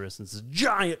laser is. It's a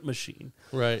giant machine,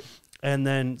 Right. and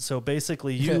then so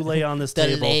basically you lay on this The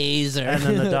table, laser. and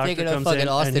then the doctor Thinking of comes fucking in,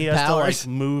 Austin and he has Powers. to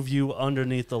like move you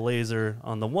underneath the laser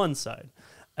on the one side.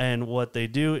 And what they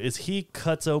do is he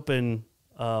cuts open.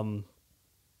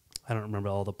 I don't remember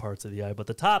all the parts of the eye, but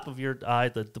the top of your eye,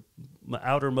 the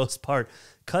outermost part,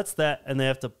 cuts that, and they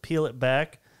have to peel it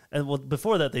back. And well,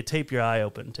 before that, they tape your eye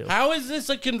open too. How is this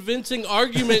a convincing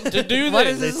argument to do Why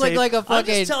this? does this They look tape- like a I'm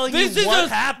fucking... just telling This you is what a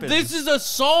happened. This is a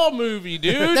Saw movie,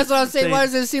 dude. That's what I'm saying. They- Why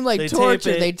does it seem like they tape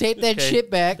torture? it- They tape that okay,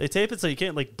 shit back. They tape it so you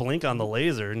can't like blink on the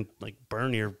laser and like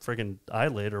burn your freaking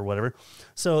eyelid or whatever.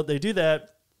 So they do that.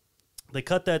 They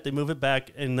cut that, they move it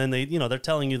back, and then they're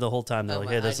telling you the whole time. They're Oh, like,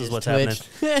 my hey, eye this is just what's twitched.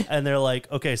 happening. And they're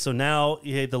like, okay, so now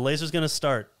the laser's going to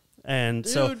start. And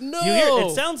so Dude, no. you hear,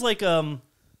 it sounds like,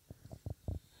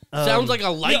 Sounds like a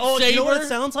lightsaber. you know what it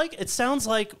sounds like? It sounds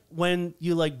like when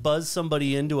you like buzz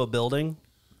somebody into a building.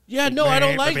 Yeah, no, I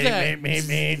don't like that.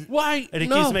 Why? And it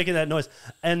No. keeps making that noise.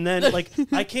 And then, like,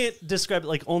 I can't describe it.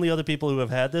 Like, only other people who have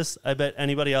had this. I bet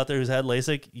anybody out there who's had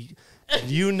LASIK,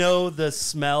 you know the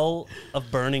smell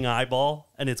of burning eyeball,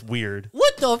 and it's weird.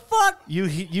 What the fuck?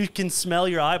 You can smell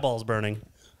your eyeballs burning.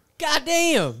 God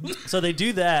damn. So they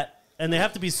do that, and they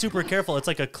have to be super careful. It's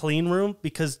like a clean room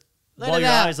because Let while it your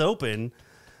out. eyes open,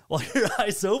 you Let it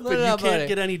out, can't buddy.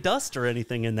 get any dust or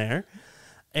anything in there.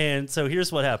 And so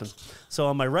here's what happens. So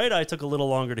on my right eye, it took a little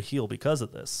longer to heal because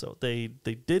of this. So they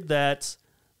did that,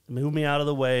 moved me out of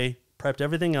the way, prepped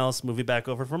everything else, moved me back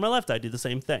over. For my left eye, do the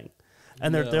same thing.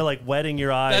 And they're like wetting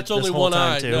your eye. That's this only whole one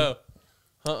time eye. too.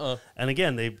 No. And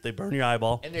again, they burn your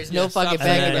eyeball. And there's Yeah, no stop fucking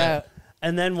saying backing that. out.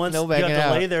 And then once No you have backing to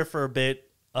out. lay there for a bit,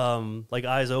 like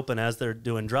eyes open as they're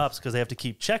doing drops because they have to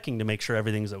keep checking to make sure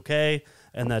everything's okay.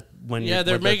 And that when Yeah, you,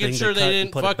 they're with the making thing sure cut they and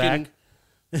didn't put it fucking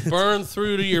back, burn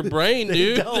through to your brain,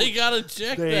 dude. don't. They gotta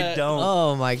check they that. don't.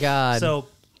 Oh, my God. So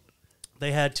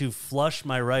they had to flush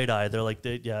my right eye. They're like,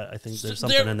 I think there's something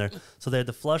there- in there. So they had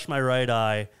to flush my right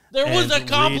eye. There was and a redo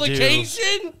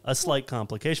complication. a slight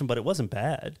complication, but it wasn't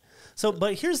bad. So,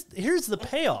 but here's the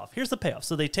payoff. Here's the payoff.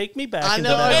 So they take me back I into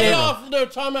know, that I room. know. Payoff. No,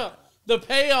 time out. The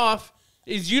payoff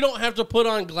is you don't have to put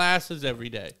on glasses every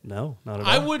day. No, not at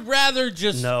all. I would rather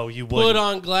just No, you put wouldn't.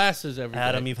 on glasses every day.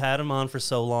 Adam, you've had them on for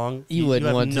so long. You wouldn't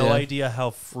have want no to. idea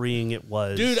how freeing it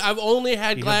was. Dude, I've only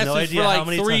had You have no glasses idea for how like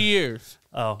many 3 times- years.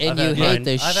 oh, and I've you had hate mine.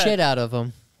 the I've had- shit out of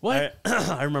them. What?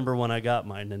 I remember when I got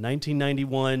mine in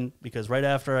 1991 because right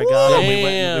after I got it, we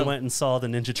Damn. went and saw the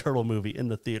Ninja Turtle movie in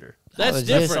the theater. That's I was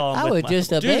different. Just, Saw 'em I with was my-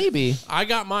 just a Dude, baby. I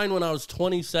got mine when I was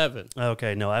 27.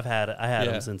 Okay, no, I had Yeah.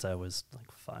 them since I was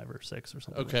like 5 or 6 or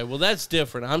something. Okay, well that's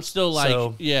different. I'm still like,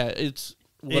 So- yeah, it's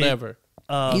whatever.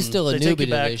 He's still a they take newbie you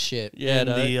to back this shit. Yeah,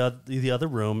 in the other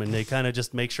room, and they kind of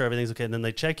just make sure everything's okay. And then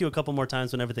they check you a couple more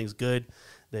times when everything's good.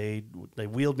 They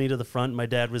wheeled me to the front. My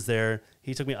dad was there.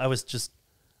 He took me. I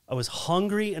was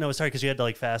hungry and I was tired because you had to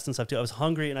like fast and stuff too. I was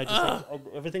hungry and I just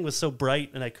everything was so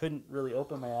bright and I couldn't really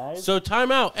open my eyes. So time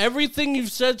out. Everything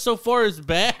you've said so far is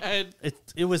bad.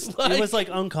 It was Like, like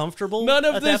uncomfortable. None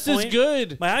of at that this is point.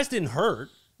 good. My eyes didn't hurt.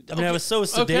 I mean, I Okay, was so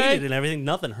sedated okay. and everything.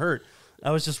 Nothing hurt.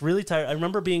 I was just really tired. I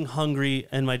remember being hungry,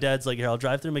 and my dad's like, "Here, I'll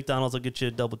drive through McDonald's. I'll get you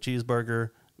a double cheeseburger.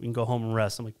 We can go home and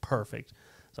rest." I'm like, "Perfect."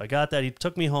 So I got that. He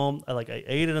took me home. I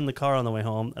ate it in the car on the way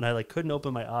home, and I like couldn't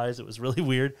open my eyes. It was really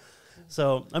weird.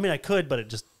 So I mean, I could, but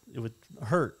it would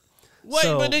hurt. Wait,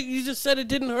 So- but you just said it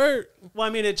didn't hurt. Well, I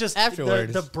mean, it just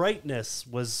Afterwards. the brightness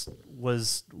was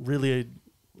really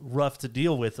rough to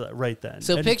deal with right then.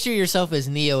 So And- picture yourself as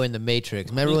Neo in the Matrix.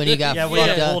 Remember when he got Yeah, fucked when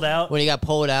he got up? pulled out? When he got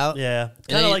pulled out? yeah, kind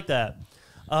then of you- like that.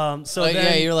 So Oh, then,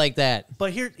 yeah, you're like that.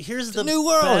 but here's the new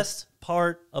world. best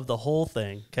part of the whole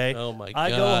thing. Okay. Oh, my I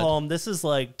go God. home. This is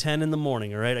like 10 in the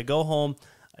morning. All right. I go home.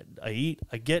 I eat.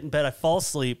 I get in bed. I fall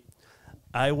asleep.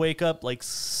 I wake up like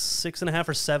 6.5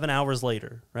 or 7 hours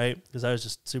later. Right, because I was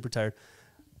just super tired.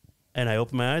 And I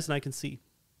open my eyes and I can see.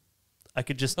 I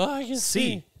could just I can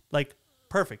see. like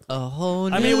perfect. A whole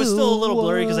new I mean, it was still a little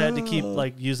blurry because I had to keep world.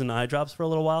 like using eye drops for a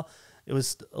little while. It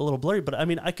was a little blurry, but I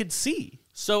mean, I could see.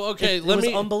 So, okay, it was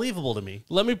unbelievable to me.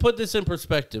 Let me put this in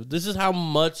perspective. This is how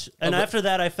much. And after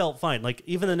that, I felt fine. Like,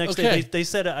 even the next day, they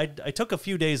said I took a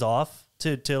few days off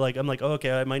to like, I'm like, oh,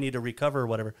 okay, I might need to recover or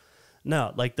whatever.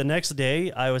 No, like the next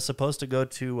day, I was supposed to go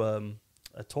to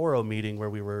a Toro meeting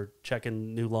where we were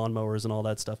checking new lawnmowers and all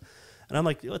that stuff. And I'm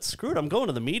like, let's screw it. I'm going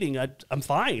to the meeting. I'm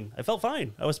fine. I felt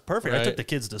fine. I was perfect. Right. I took the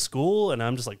kids to school, and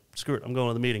I'm just like, screw it. I'm going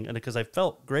to the meeting. And because I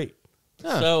felt great.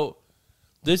 Huh. So,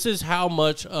 this is how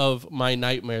much of my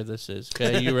nightmare this is.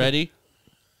 Okay, you ready?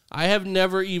 I have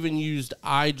never even used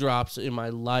eye drops in my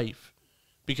life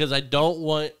because I don't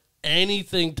want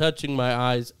anything touching my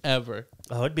eyes ever.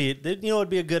 Oh, it'd be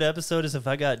a good episode is if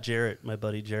I got Jarrett, my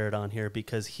buddy Jarrett, on here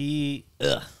because he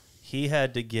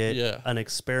had to get an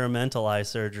experimental eye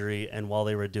surgery, and while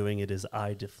they were doing it, his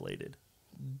eye deflated.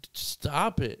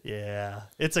 Stop it. Yeah,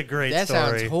 it's a great That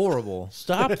story. sounds horrible.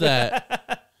 Stop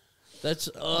that. That's.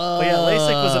 But yeah,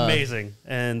 Lasik was amazing,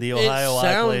 and the Ohio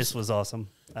eye place was awesome.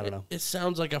 I don't know. It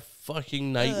sounds like a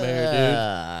fucking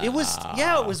nightmare, It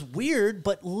was weird,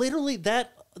 but literally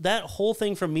that whole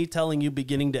thing from me telling you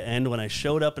beginning to end when I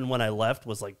showed up and when I left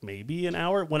was like maybe an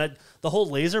hour. The whole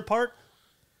laser part,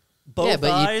 both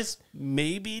eyes,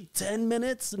 maybe 10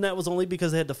 minutes, and that was only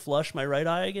because I had to flush my right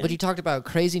eye again. But you talked about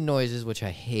crazy noises, which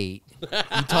I hate.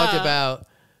 You talked about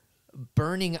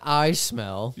burning eye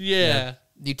smell. dude. Yeah.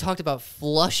 You talked about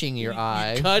flushing your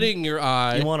eye. Cutting your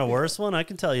eye. You want a worse one? I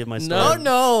can tell you my story.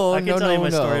 No, I can tell you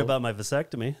my story about my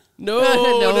vasectomy. No.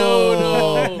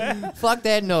 Fuck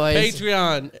that noise.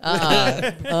 Patreon.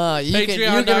 You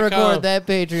can record that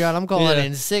Patreon. I'm calling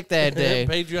in sick that day.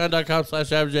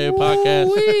 Patreon.com/Average AF Podcast.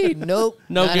 Ooh-wee. Nope.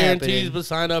 No not guarantees, happening. but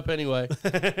sign up anyway.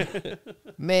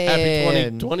 Man.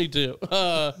 Happy 2022.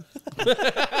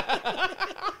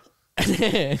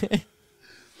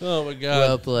 Oh, my God.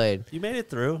 Well played. You made it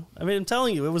through. I mean, I'm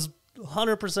telling you, it was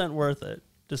 100% worth it.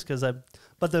 Just because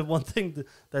but the one thing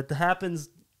that happens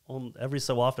every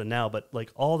so often now, but like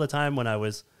all the time when I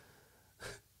was,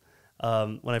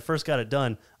 when I first got it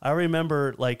done, I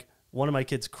remember like one of my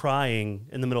kids crying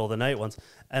in the middle of the night once,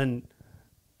 and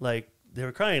like they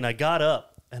were crying, and I got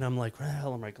up, and I'm like, where the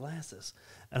hell are my glasses?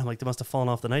 And I'm like, they must have fallen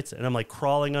off the nightstand. And I'm like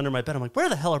crawling under my bed. I'm like, where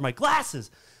the hell are my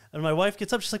glasses? And my wife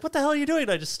gets up. She's like, what the hell are you doing?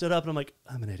 And I just stood up, and I'm like,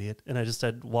 I'm an idiot. And I just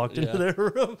had walked into their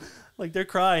room. Like, they're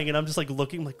crying, and I'm just like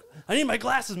looking like, I need my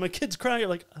glasses. My kid's crying. I'm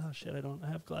like, oh, shit, I don't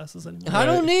have glasses anymore. I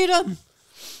don't need them.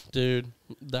 Dude,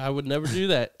 I would never do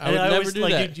that. I would I never always, do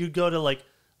like, that. You'd go to like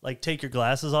take your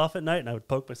glasses off at night, and I would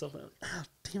poke myself. And oh,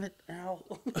 damn it, ow.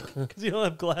 Because you don't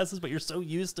have glasses, but you're so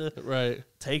used to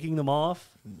taking them off.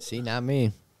 See, not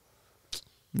me.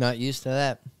 Not used to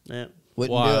that. Yeah.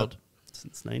 Wouldn't Wild. do it.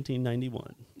 Since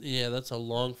 1991. Yeah, that's a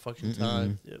long fucking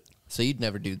time. Yep. So you'd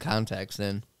never do contacts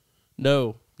then?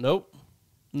 No. Nope.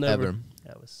 Never. Ever.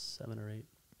 Yeah, it was 7 or 8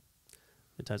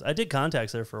 good times. I did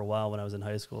contacts there for a while when I was in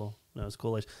high school. When I was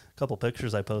cool age. A couple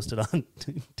pictures I posted on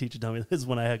Teach It Dummy. This is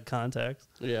when I had contacts.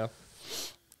 Yeah.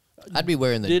 I'd be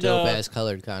wearing the dope-ass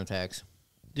colored contacts.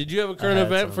 Did you have a current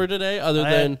event for today other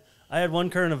than... I had one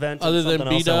current event. Other than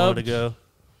something else I wanted to B-dubs?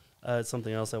 go.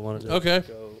 Something else I wanted to go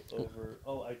over.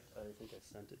 Oh, I think I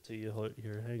sent it to you.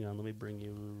 Here, hang on. Let me bring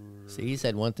you... See, he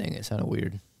said one thing. It sounded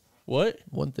weird. What?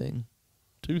 One thing.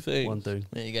 2 things. One thing.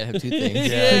 Yeah, you gotta have 2 things.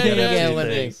 Yeah, you gotta yeah. have one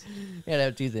thing. You gotta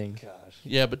have 2 things. Gosh.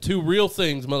 Yeah, but 2 real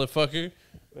things, motherfucker.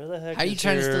 Where the heck How you is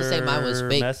trying to still say mine was your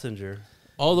fake? Messenger.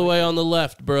 All the way on the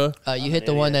left, bruh. You hit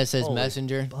the one that says Holy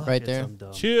messenger buckets, right there. I'm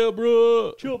dumb. Chill,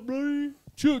 bruh. Chill, bruh.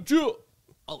 Chill, chill.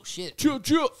 Oh, shit. Chill,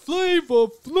 chill. Flavor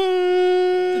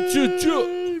Flav. Chill, chill.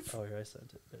 Oh, here, I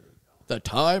sent it. There we go. The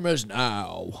time is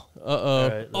now. Uh-oh.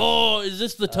 right, oh, is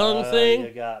this the tongue thing?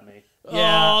 You got me. Oh,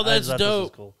 Yeah, that's I thought this was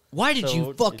dope. cool. Why did So, you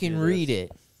did fucking you do read this?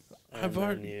 it? I've And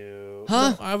already- then you...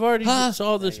 Huh? I've already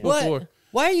saw this What? before.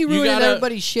 Why are you You ruining gotta-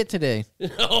 everybody's shit today?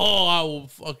 Oh, I will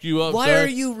fuck you up, Why sir. are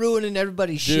you ruining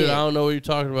everybody's Dude, shit? I don't know what you're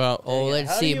talking about. Oh, let's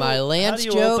How do see. you- My Lance How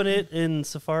do you joke. open it in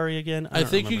Safari again? I don't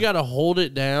think you remember. got to hold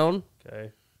it down.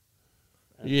 Okay.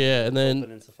 Yeah, and Open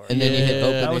then... in Safari. And then you hit Yeah.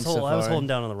 open I in was Safari. holding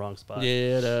down on the wrong spot.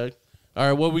 Yeah, dog. All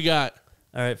right, what we got?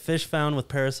 All right, fish found with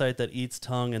parasite that eats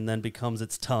tongue and then becomes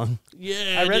its tongue.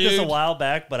 Yeah, I read this a dude. while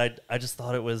back, but I just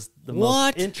thought it was the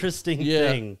What? most interesting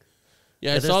Yeah. thing.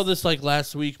 Yeah, I this- saw this like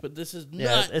last week, but this is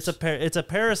Yeah, nuts. it's a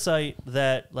parasite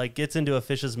that like gets into a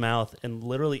fish's mouth and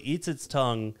literally eats its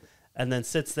tongue, and then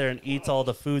sits there and eats all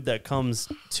the food that comes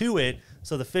to it,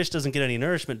 so the fish doesn't get any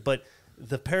nourishment. But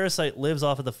the parasite lives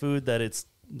off of the food that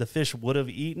the fish would have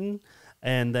eaten,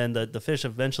 and then the fish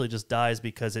eventually just dies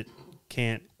because it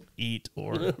can't eat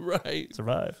or right,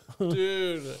 survive.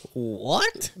 dude.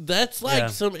 What? That's like Yeah.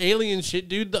 some alien shit,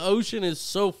 dude. The ocean is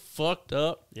so fucked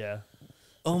up. Yeah.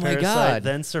 Oh The my parasite God.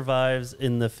 then survives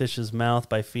in the fish's mouth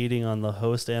by feeding on the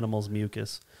host animal's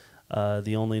mucus.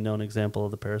 The only known example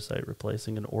of the parasite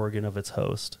replacing an organ of its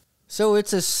host. So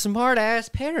it's a smart ass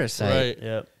parasite. Right.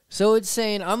 Yep. So it's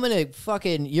saying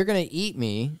you're gonna eat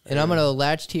me, and I'm gonna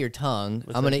latch to your tongue.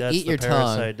 I'm gonna eat your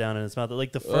tongue. Parasite down in its mouth.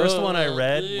 Like the first one I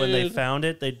read, when they dude. found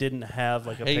it, they didn't have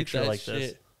like a Hate picture that like shit.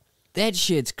 this. That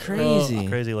shit's crazy.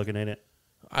 Crazy looking, ain't it?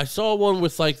 I saw one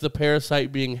with like the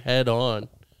parasite being head on.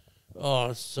 Oh,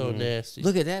 it's so nasty.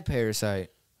 Look at that parasite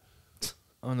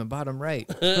on the bottom right.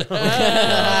 Oh,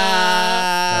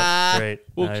 great.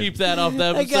 We'll Nice. keep that off the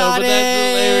episode, got but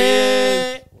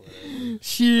that's hilarious.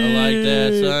 Shit. I like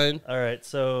that, son. All right,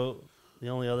 so the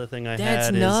only other thing I That's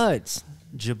had nuts. is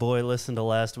Jaboy listened to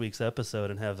last week's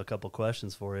episode and have a couple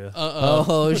questions for you. Uh-oh.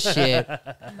 Oh shit.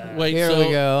 Wait, Here so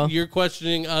we go. you're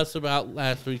questioning us about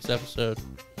last week's episode.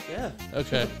 Yeah.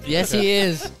 Okay. Yes, he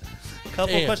is.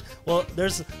 Couple Damn. questions. Well,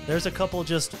 there's a couple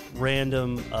just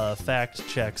random fact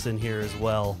checks in here as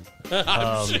well.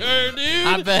 I'm sure, dude.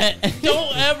 I bet.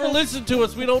 Don't ever listen to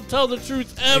us. We don't tell the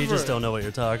truth ever. You just don't know what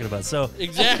you're talking about. So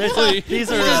Exactly. these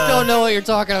You are just don't know what you're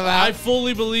talking I about.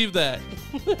 fully believe that.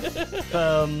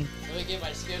 Let me get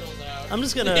my Skittles out. I'm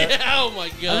just gonna. Yeah, oh my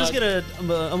god. I'm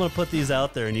gonna put these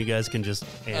out there, and you guys can just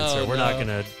answer. Oh, We're not no.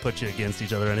 gonna put you against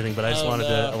each other or anything, but I just Oh, wanted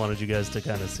no. I wanted you guys to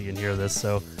kind of see and hear this.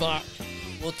 So Fuck.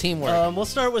 Well, teamwork. we'll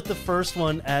start with the first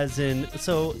one, as in.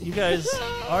 So you guys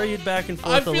argued back and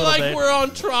forth I a feel little like bit. we're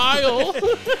on trial.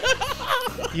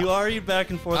 You argued back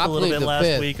and forth I a little plead bit the last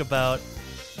fifth. week about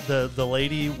the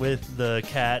lady with the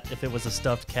cat, if it was a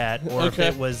stuffed cat or Okay.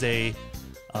 if it was a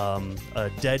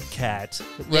dead cat.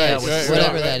 yes, right,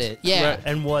 whatever right. that is. Yeah. Right.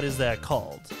 And what is that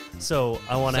called? So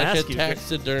I want to It's like ask a you,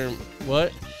 taxiderm.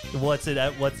 What? what's it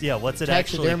actually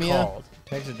Taxidermia? called?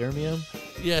 Taxidermium?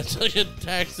 Yeah, it's like a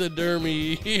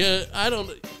taxidermy. Yeah, I don't.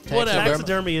 Whatever.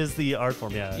 Taxidermy is the art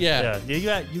form. Yeah. Yeah. You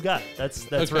got it.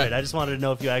 That's Okay. right. I just wanted to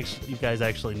know if you guys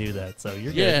actually knew that. So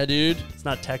you're good. Yeah, dude. It's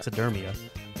not taxidermia,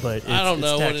 but it's, I don't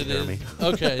know it's what it taxidermy.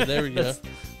 is. Okay, there we go.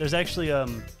 There's actually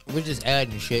We're just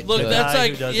adding shit Look, to it. that's guy who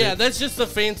like, does yeah, it. that's just a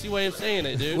fancy way of saying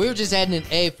it, dude. We were just adding an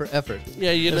A for effort.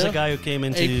 Yeah, you there's know. a guy who came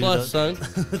into A plus, son.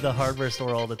 the hardware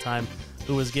store all the time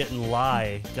who was getting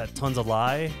got tons of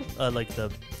lye,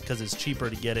 because it's cheaper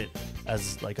to get it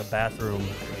as like a bathroom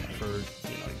for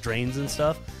like drains and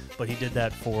stuff. But he did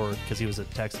that because he was a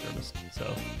taxidermist, so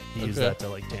he used Okay. that to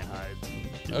like tan hides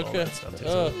and do all Okay. that stuff too.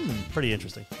 So pretty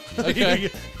interesting. Okay.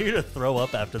 You're gonna throw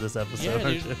up after this episode. Yeah, aren't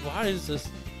dude. you? Why is this?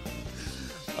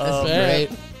 That's bad.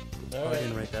 great. Oh, I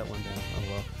didn't write that one down. Oh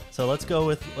well. So let's go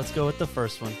with the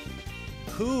first one.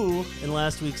 Who in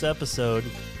last week's episode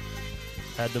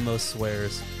had the most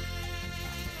swears?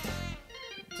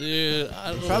 Dude,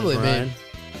 I don't Probably me. Brian?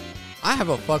 I have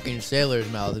a fucking sailor's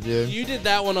mouth, dude. You did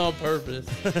that one on purpose.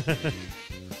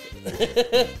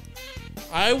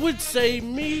 I would say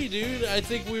me, dude. I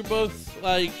think we both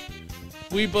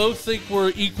think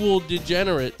we're equal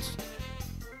degenerates.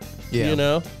 Yeah. You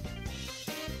know?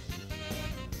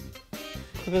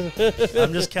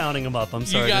 I'm just counting them up. I'm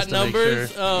sorry. got just to make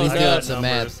numbers? Sure. Oh, He's I doing got some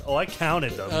numbers. math. Oh, I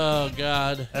counted them. Oh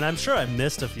God. And I'm sure I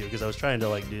missed a few because I was trying to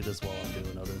like do this while I'm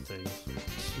doing other things.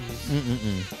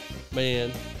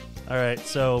 Man. All right,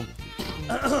 so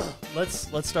let's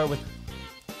start with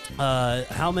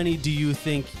how many do you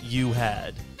think you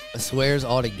had? Swears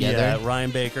all together. Yeah,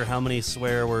 Ryan Baker, how many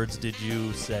swear words did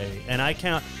you say? And I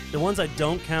count the ones I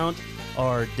don't count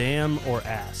are damn or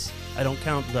ass. I don't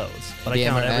count those, but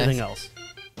Damn I count or everything ass? else.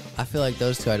 I feel like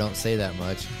those two I don't say that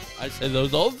much. I say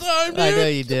those all the time, dude. I know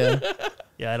you do.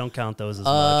 Yeah, I don't count those as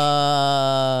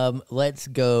much. Let's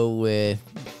go with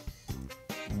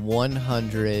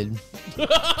 100.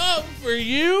 For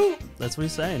you? That's what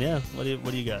he's saying. Yeah. What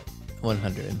do you got?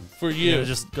 100. For You you.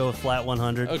 just go flat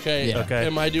 100. Okay. Yeah. Okay.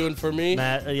 Am I doing for me?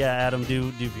 Matt, yeah, Adam,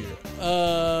 do you.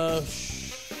 I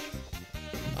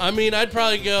mean, I'd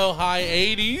probably go high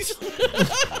 80s.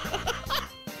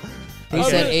 He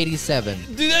said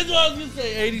 87. Dude, that's what I was going to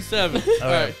say. 87. All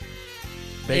right. right.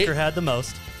 Baker had the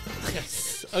most, Yes.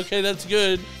 Okay, that's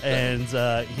good. and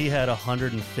he had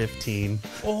 115.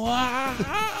 Wow.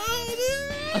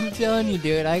 I'm telling you,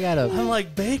 dude, I got I'm a.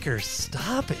 like, Baker,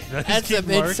 stop it. I just That's keep a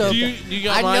bit marking. so- Do you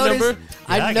got I my noticed, number?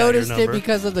 I I got your noticed it number.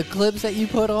 because of the clips that you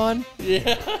put on.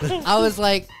 Yeah. I was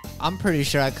like, I'm pretty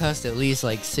sure I cussed at least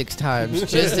like 6 times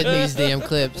just in these damn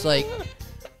clips. Like,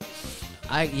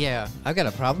 I got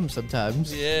a problem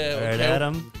sometimes. Yeah. All right, okay.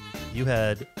 Adam, you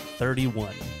had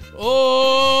 31.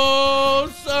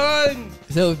 Oh, son.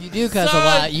 So if you do cuss Son, a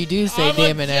lot, you do say I'm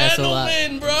damn a and ass a lot.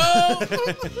 gentleman, bro.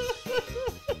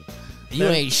 You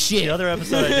ain't shit. The other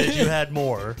episode I did, you had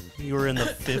more. You were in the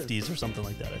 50s or something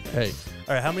like that. I think. Hey,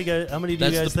 All right, how many do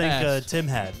you guys think Tim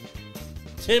had?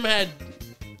 Tim had.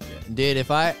 Dude, if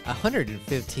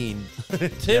 115.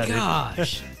 Tim,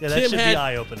 Gosh. Yeah, that Tim should had- be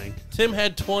eye-opening. Tim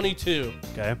had 22.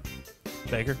 Okay.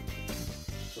 Baker?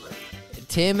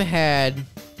 Tim had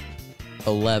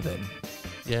 11.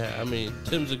 Yeah, I mean,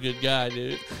 Tim's a good guy,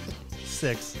 dude.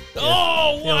 6.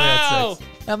 Oh, He only had wow. 6.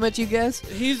 How much you guess?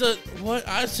 He's a, what?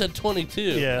 I said 22.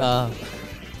 Yeah.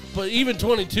 But even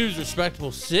 22 is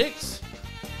respectable. 6?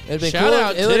 It'd been Shout cool.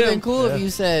 out It would have Tim. been cool Yeah. if you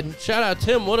said, Shout out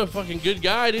Tim. What a fucking good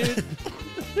guy, dude.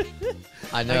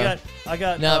 I know. I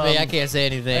got No, man, I can't say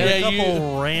anything. I got Yeah, a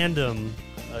couple random,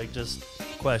 like, just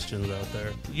questions out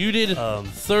there. You did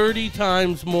 30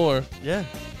 times more, Yeah.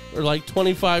 or like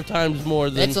 25 times more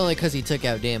than. That's only because he took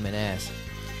out damn and ass.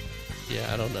 Yeah,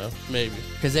 I don't know. Maybe.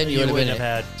 Because then you would wouldn't have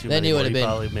have been. had too then many you more. would have He been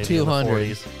probably maybe 200. in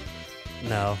the 40s.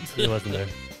 No, he wasn't there.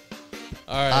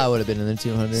 All right. I would have been in the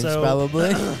 200s So-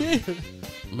 probably.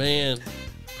 Man.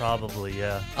 Probably,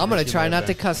 yeah. I'm gonna He try might not have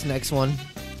to been. cuss next one.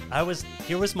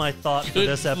 Here was my thought for Good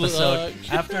this episode. luck.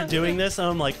 After doing this,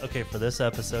 I'm like, okay, for this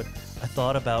episode, I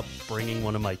thought about bringing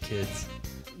one of my kids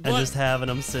and What? just having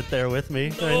them sit there with me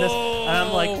during this. And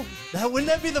I'm like, wouldn't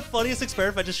that be the funniest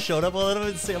experiment if I just showed up a little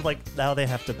bit and see? I'm like, now they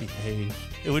have to behave.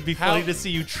 It would be funny to see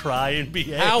you try and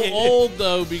behave. How old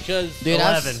though? Because Dude,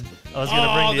 11. I was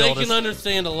gonna bring the they oldest. can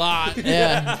understand a lot.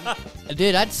 Yeah,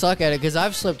 dude, I'd suck at it because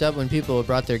I've slipped up when people have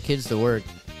brought their kids to work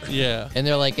Yeah. and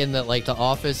they're like in the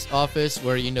office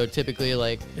where typically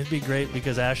like It'd be great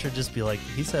because Asher would just be like,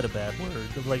 he said a bad word.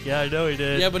 I'm like, yeah, I know he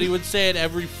did. Yeah, but he would say it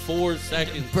every 4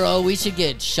 seconds. bro, we should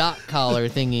get shock collar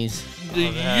thingies.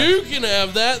 You can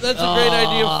have that. That's a great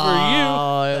idea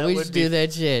Oh, That we would should be- do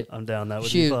that shit. I'm down. That would be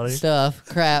Shoot funny. stuff,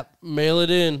 crap. for you. Mail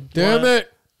it in. Damn it.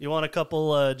 You want a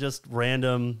couple just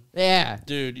random? Yeah,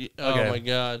 Dude, oh Okay. my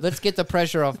God. let's get the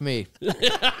pressure off me. All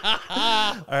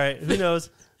right, who knows?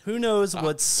 Who knows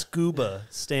what scuba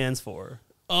stands for?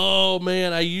 Oh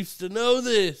man, I used to know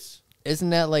this. Isn't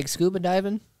that like scuba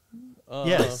diving?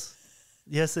 Yes.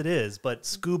 Yes, it is. But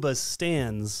scuba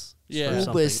stands Yeah. for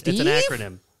Scuba something. It's an Steve?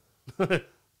 acronym.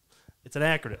 It's an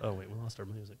acronym. Oh, wait, we lost our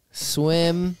music.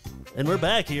 Swim. And we're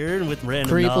back here with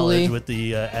random Creepily. knowledge with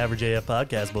the Average AF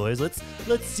podcast, boys.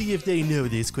 Let's see if they know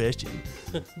this question.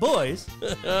 Boys,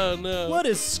 Oh no. what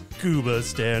does scuba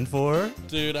stand for?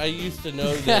 Dude, I used to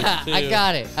know this too. I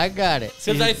got it.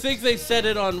 Because I think they said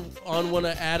it on one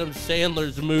of Adam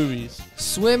Sandler's movies.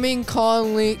 Swimming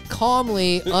calmly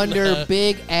under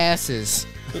big asses.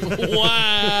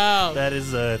 Wow. That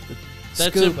is That's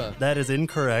Scuba. that is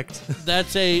incorrect.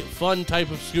 That's a fun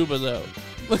type of scuba, though.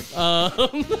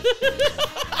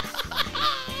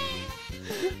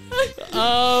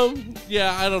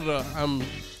 Yeah, I don't know.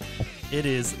 It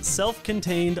is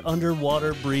self-contained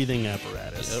underwater breathing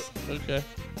apparatus. Yep, okay.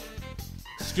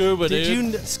 Scuba, Did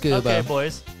dude. you? Scuba. Okay,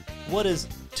 boys. What does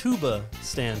tuba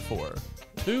stand for?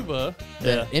 Tuba.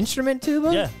 The instrument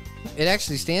tuba? Yeah. It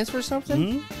actually stands for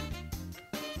something? Hmm?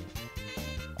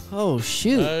 Oh,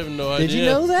 shoot. I have no idea. Did you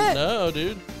know that? No,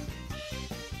 dude.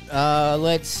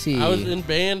 Let's see. I was in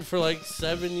band for like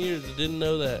 7 years. I didn't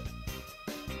know that.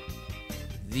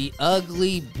 The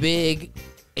Ugly Big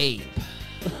Ape.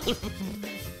 I don't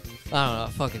know. I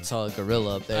fucking saw a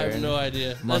gorilla up I there. have and- no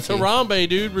idea. Monkey. That's Harambe,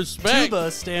 dude. Respect.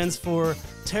 Tuba stands for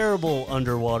terrible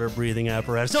underwater breathing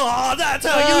apparatus. Oh, that's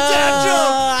how you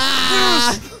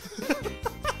dad joke!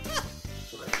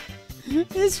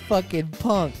 This fucking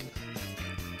punk.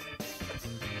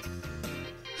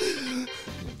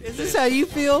 Is this how you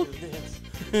feel?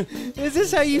 Is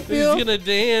this how you He's feel? gonna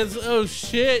dance. Oh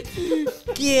shit!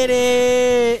 Get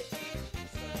it.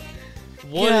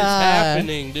 What is God.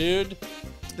 happening, dude?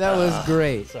 That was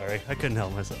great. Sorry, I couldn't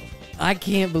help myself. I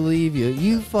can't believe you.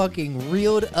 You fucking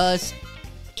reeled us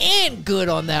in good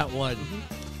on that one.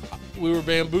 We were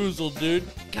bamboozled, dude.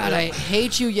 God, I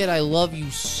hate you, yet I love you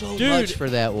so Dude. much for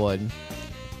that one.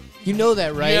 You know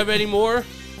that, right? You have any more?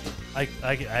 I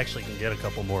actually can get a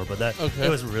couple more, but Okay. it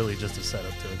was really just a setup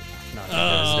to knock you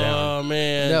guys down. Oh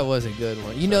man, That was a good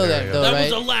one. You know There that, we though, go. that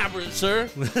right? was elaborate, sir.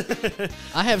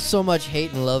 I have so much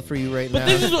hate and love for you right But now.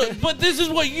 this is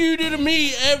what you do to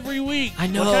me every week. I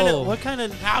know. What kind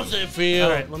of? How's it feel?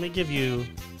 All right, let me give you.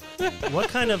 What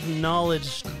kind of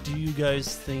knowledge do you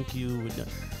guys think you would know?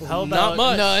 How Not about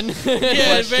much. None.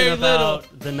 Yeah, question very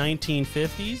about the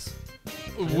 1950s?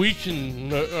 We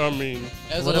can. I mean,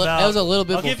 That What was, about? that was a little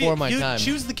bit I'll give before you, my you time.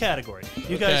 Choose the category. You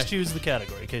Okay. guys choose the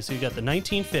category. Okay, so you got the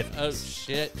 1950s. oh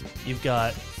shit. You've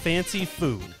got fancy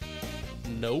food,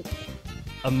 Nope.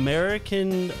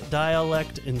 American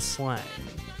dialect and slang,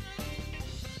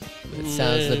 It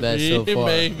sounds the best so far.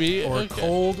 Maybe. Or Okay.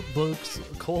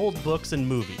 cold books and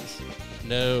movies.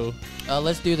 No.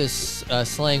 Let's do this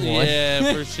slang one.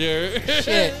 Yeah, for sure.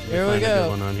 Shit, here we Find a good go.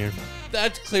 one on here.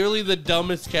 That's clearly the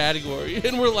dumbest category.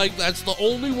 And we're like, that's the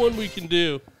only one we can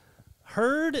do.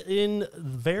 Heard in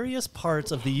various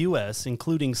parts of the U.S.,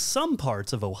 including some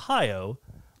parts of Ohio,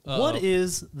 what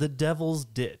is the Devil's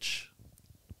Ditch?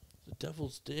 The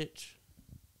Devil's Ditch.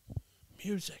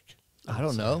 Music. I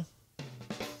don't know.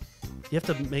 You have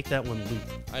to make that one loop.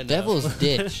 I know. Devil's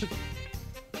Ditch.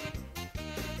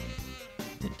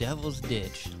 The Devil's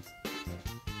Ditch.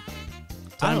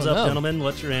 Time's don't up, know. gentlemen.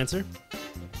 What's your answer?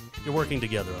 You're working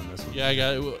together on this one. Yeah, I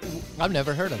got it. I've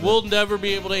never heard of it. We'll never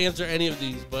be able to answer any of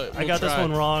these, but I got this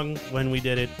one wrong when we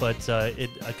did it, but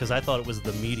because I thought it was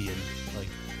the median, like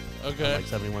Okay. like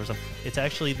 71 or something. It's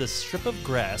actually the strip of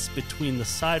grass between the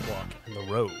sidewalk and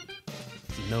the road.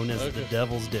 It's known as the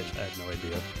Devil's Ditch. I had no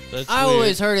idea. That's I weird.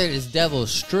 always heard it as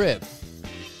Devil's Strip.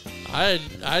 I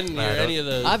didn't hear any of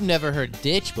those. I've never heard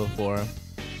ditch before.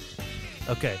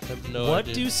 Okay. have no What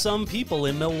idea. do some people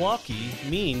in Milwaukee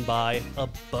mean by a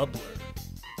bubbler?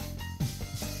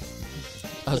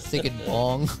 I was thinking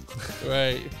bong.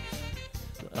 Right.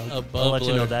 I'll A let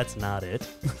you know bubbler. that's not it.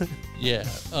 Yeah.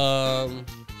 A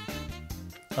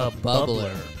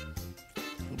Bubbler.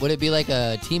 Would it be like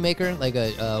a tea maker, like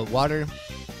a water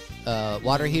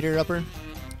heater upper?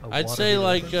 A I'd water say heater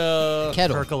like upper?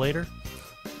 Kettle. Percolator.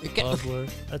 bubbler.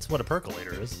 That's what a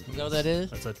percolator is. You know what that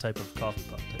is? That's a type of coffee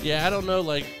pot. Yeah, I don't know.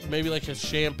 Like maybe like a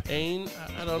champagne.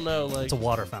 I don't know. Like It's a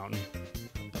water fountain.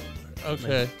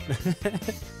 okay.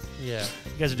 Yeah.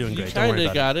 You guys are doing You great. Don't kind worry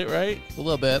of about got it right. A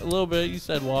little bit. A little bit. You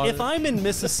said it. water. If I'm in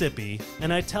Mississippi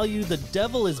and I tell you the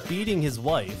devil is beating his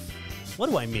wife, what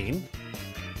do I mean?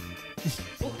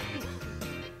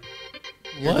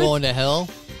 You're going to hell.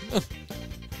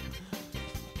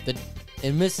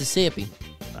 In Mississippi.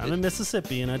 I'm in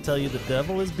Mississippi and I tell you the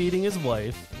devil is beating his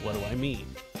wife, what do I mean?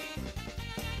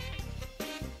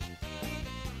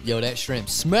 Yo, that shrimp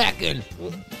smacking.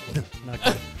 Not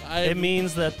good. I- It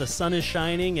means that the sun is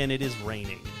shining and it is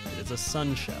raining. It's a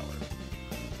sun shower.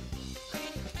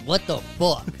 What the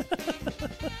fuck?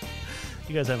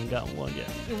 You guys haven't gotten one yet.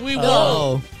 we won.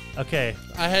 Oh. Okay.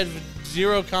 I had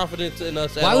zero confidence in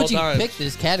us at Why all would you times. pick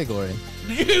this category?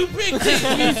 You picked it.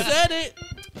 You said it.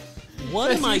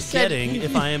 What am I You said- getting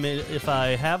if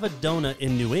I have a donut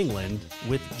in New England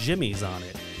with Jimmy's on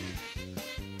it?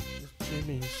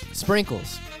 Jimmy's.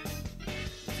 Sprinkles.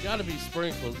 Gotta be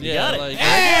sprinkles. You Yeah. got it. Like,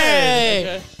 Hey!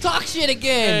 Okay. Talk shit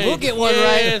again. Hey, We'll get one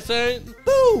yeah, right. son.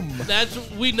 Boom.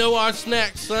 We know our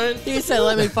snacks, son. He said,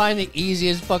 let me find the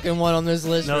easiest fucking one on this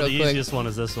list No, real the quick. easiest one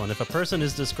is this one. If a person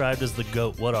is described as the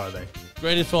GOAT, what are they?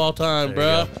 Greatest of all time,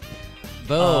 There you bro.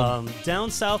 Boom. Down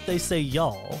south, they say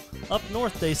y'all. Up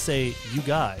north, they say you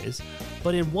guys.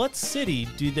 But in what city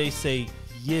do they say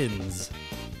yins?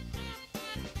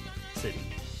 City.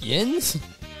 Yins?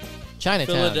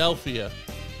 Chinatown. Philadelphia.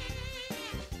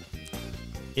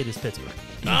 It is Pittsburgh.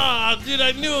 Ah, dude,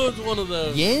 I knew it was one of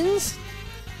those. Yins?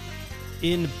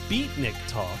 In beatnik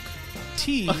talk,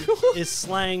 T is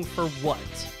slang for what?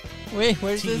 Wait,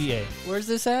 where's TEA. this? Where's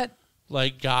this at?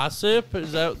 Like gossip?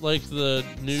 Is that like the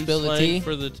new Spill the slang tea?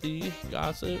 for the tea?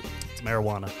 Gossip? It's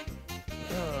marijuana.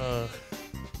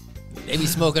 They be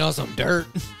smoking on some dirt.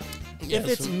 If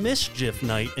it's Mischief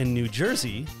Night in New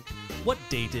Jersey, what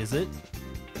date is it?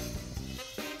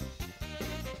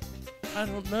 I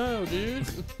don't know, dude.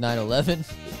 9/11.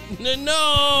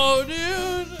 No,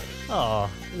 dude. Oh,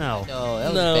 no. Oh, that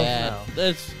was No. bad. No.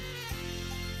 That's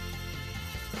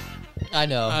I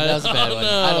know. That was a bad one.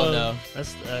 I don't know.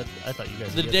 That's I thought you guys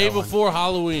the would get day that one. before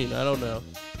Halloween. I don't know.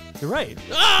 You're right.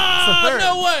 Ah, third.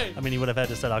 no way. I mean, you would have had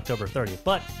to set October 30th,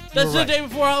 but That's you're the right. day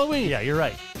before Halloween. Yeah, you're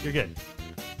right. You're good.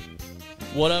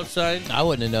 What up, son? I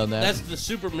wouldn't have known that. That's the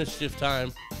super mischief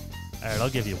time. All right, I'll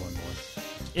give you one more.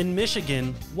 In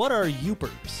Michigan, what are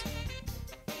youpers?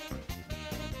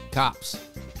 Cops.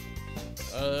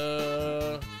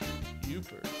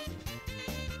 Youper.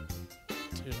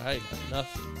 Dude, I got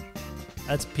nothing.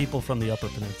 That's people from the Upper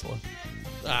Peninsula.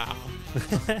 Ah.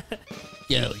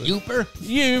 Yo, Youper.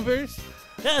 Youpers.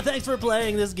 Yeah, thanks for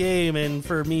playing this game and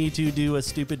for me to do a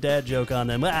stupid dad joke on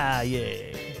them. Ah, yeah.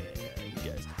 You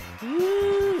guys.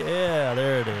 Woo, yeah,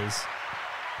 there it is.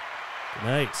 Good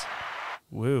night.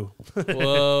 Woo.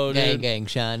 Whoa, Gang, dude. gang,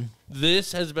 Sean.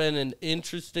 This has been an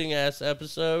interesting ass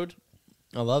episode.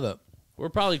 I love it. We're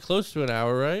probably close to an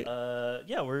hour, right?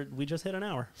 Yeah, we just hit an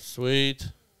hour. Sweet.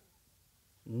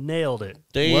 Nailed it.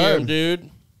 Damn, Word. dude.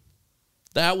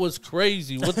 That was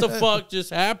crazy. What the fuck just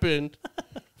happened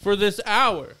for this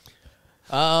hour?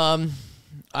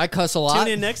 I cuss a lot.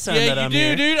 Tune in next time Yeah, that you I'm do,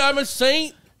 here. dude. I'm a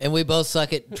saint. And we both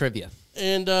suck at trivia.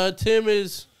 And Tim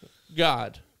is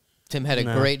God. Tim had a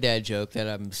great dad joke that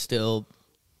I'm still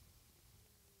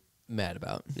mad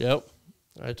about. Yep.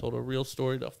 I told a real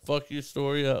story to fuck your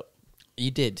story up.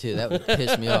 You did, too. That would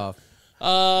piss me off.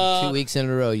 2 weeks in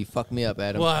a row, you fucked me up,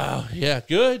 Adam. Wow. Yeah,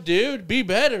 good, dude. Be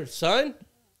better, son.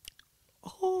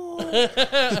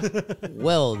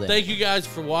 Well, then. Thank you guys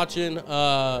for watching.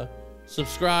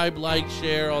 Subscribe, like,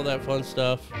 share, all that fun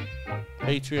stuff.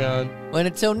 Patreon. And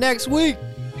until next week.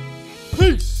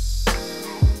 Peace.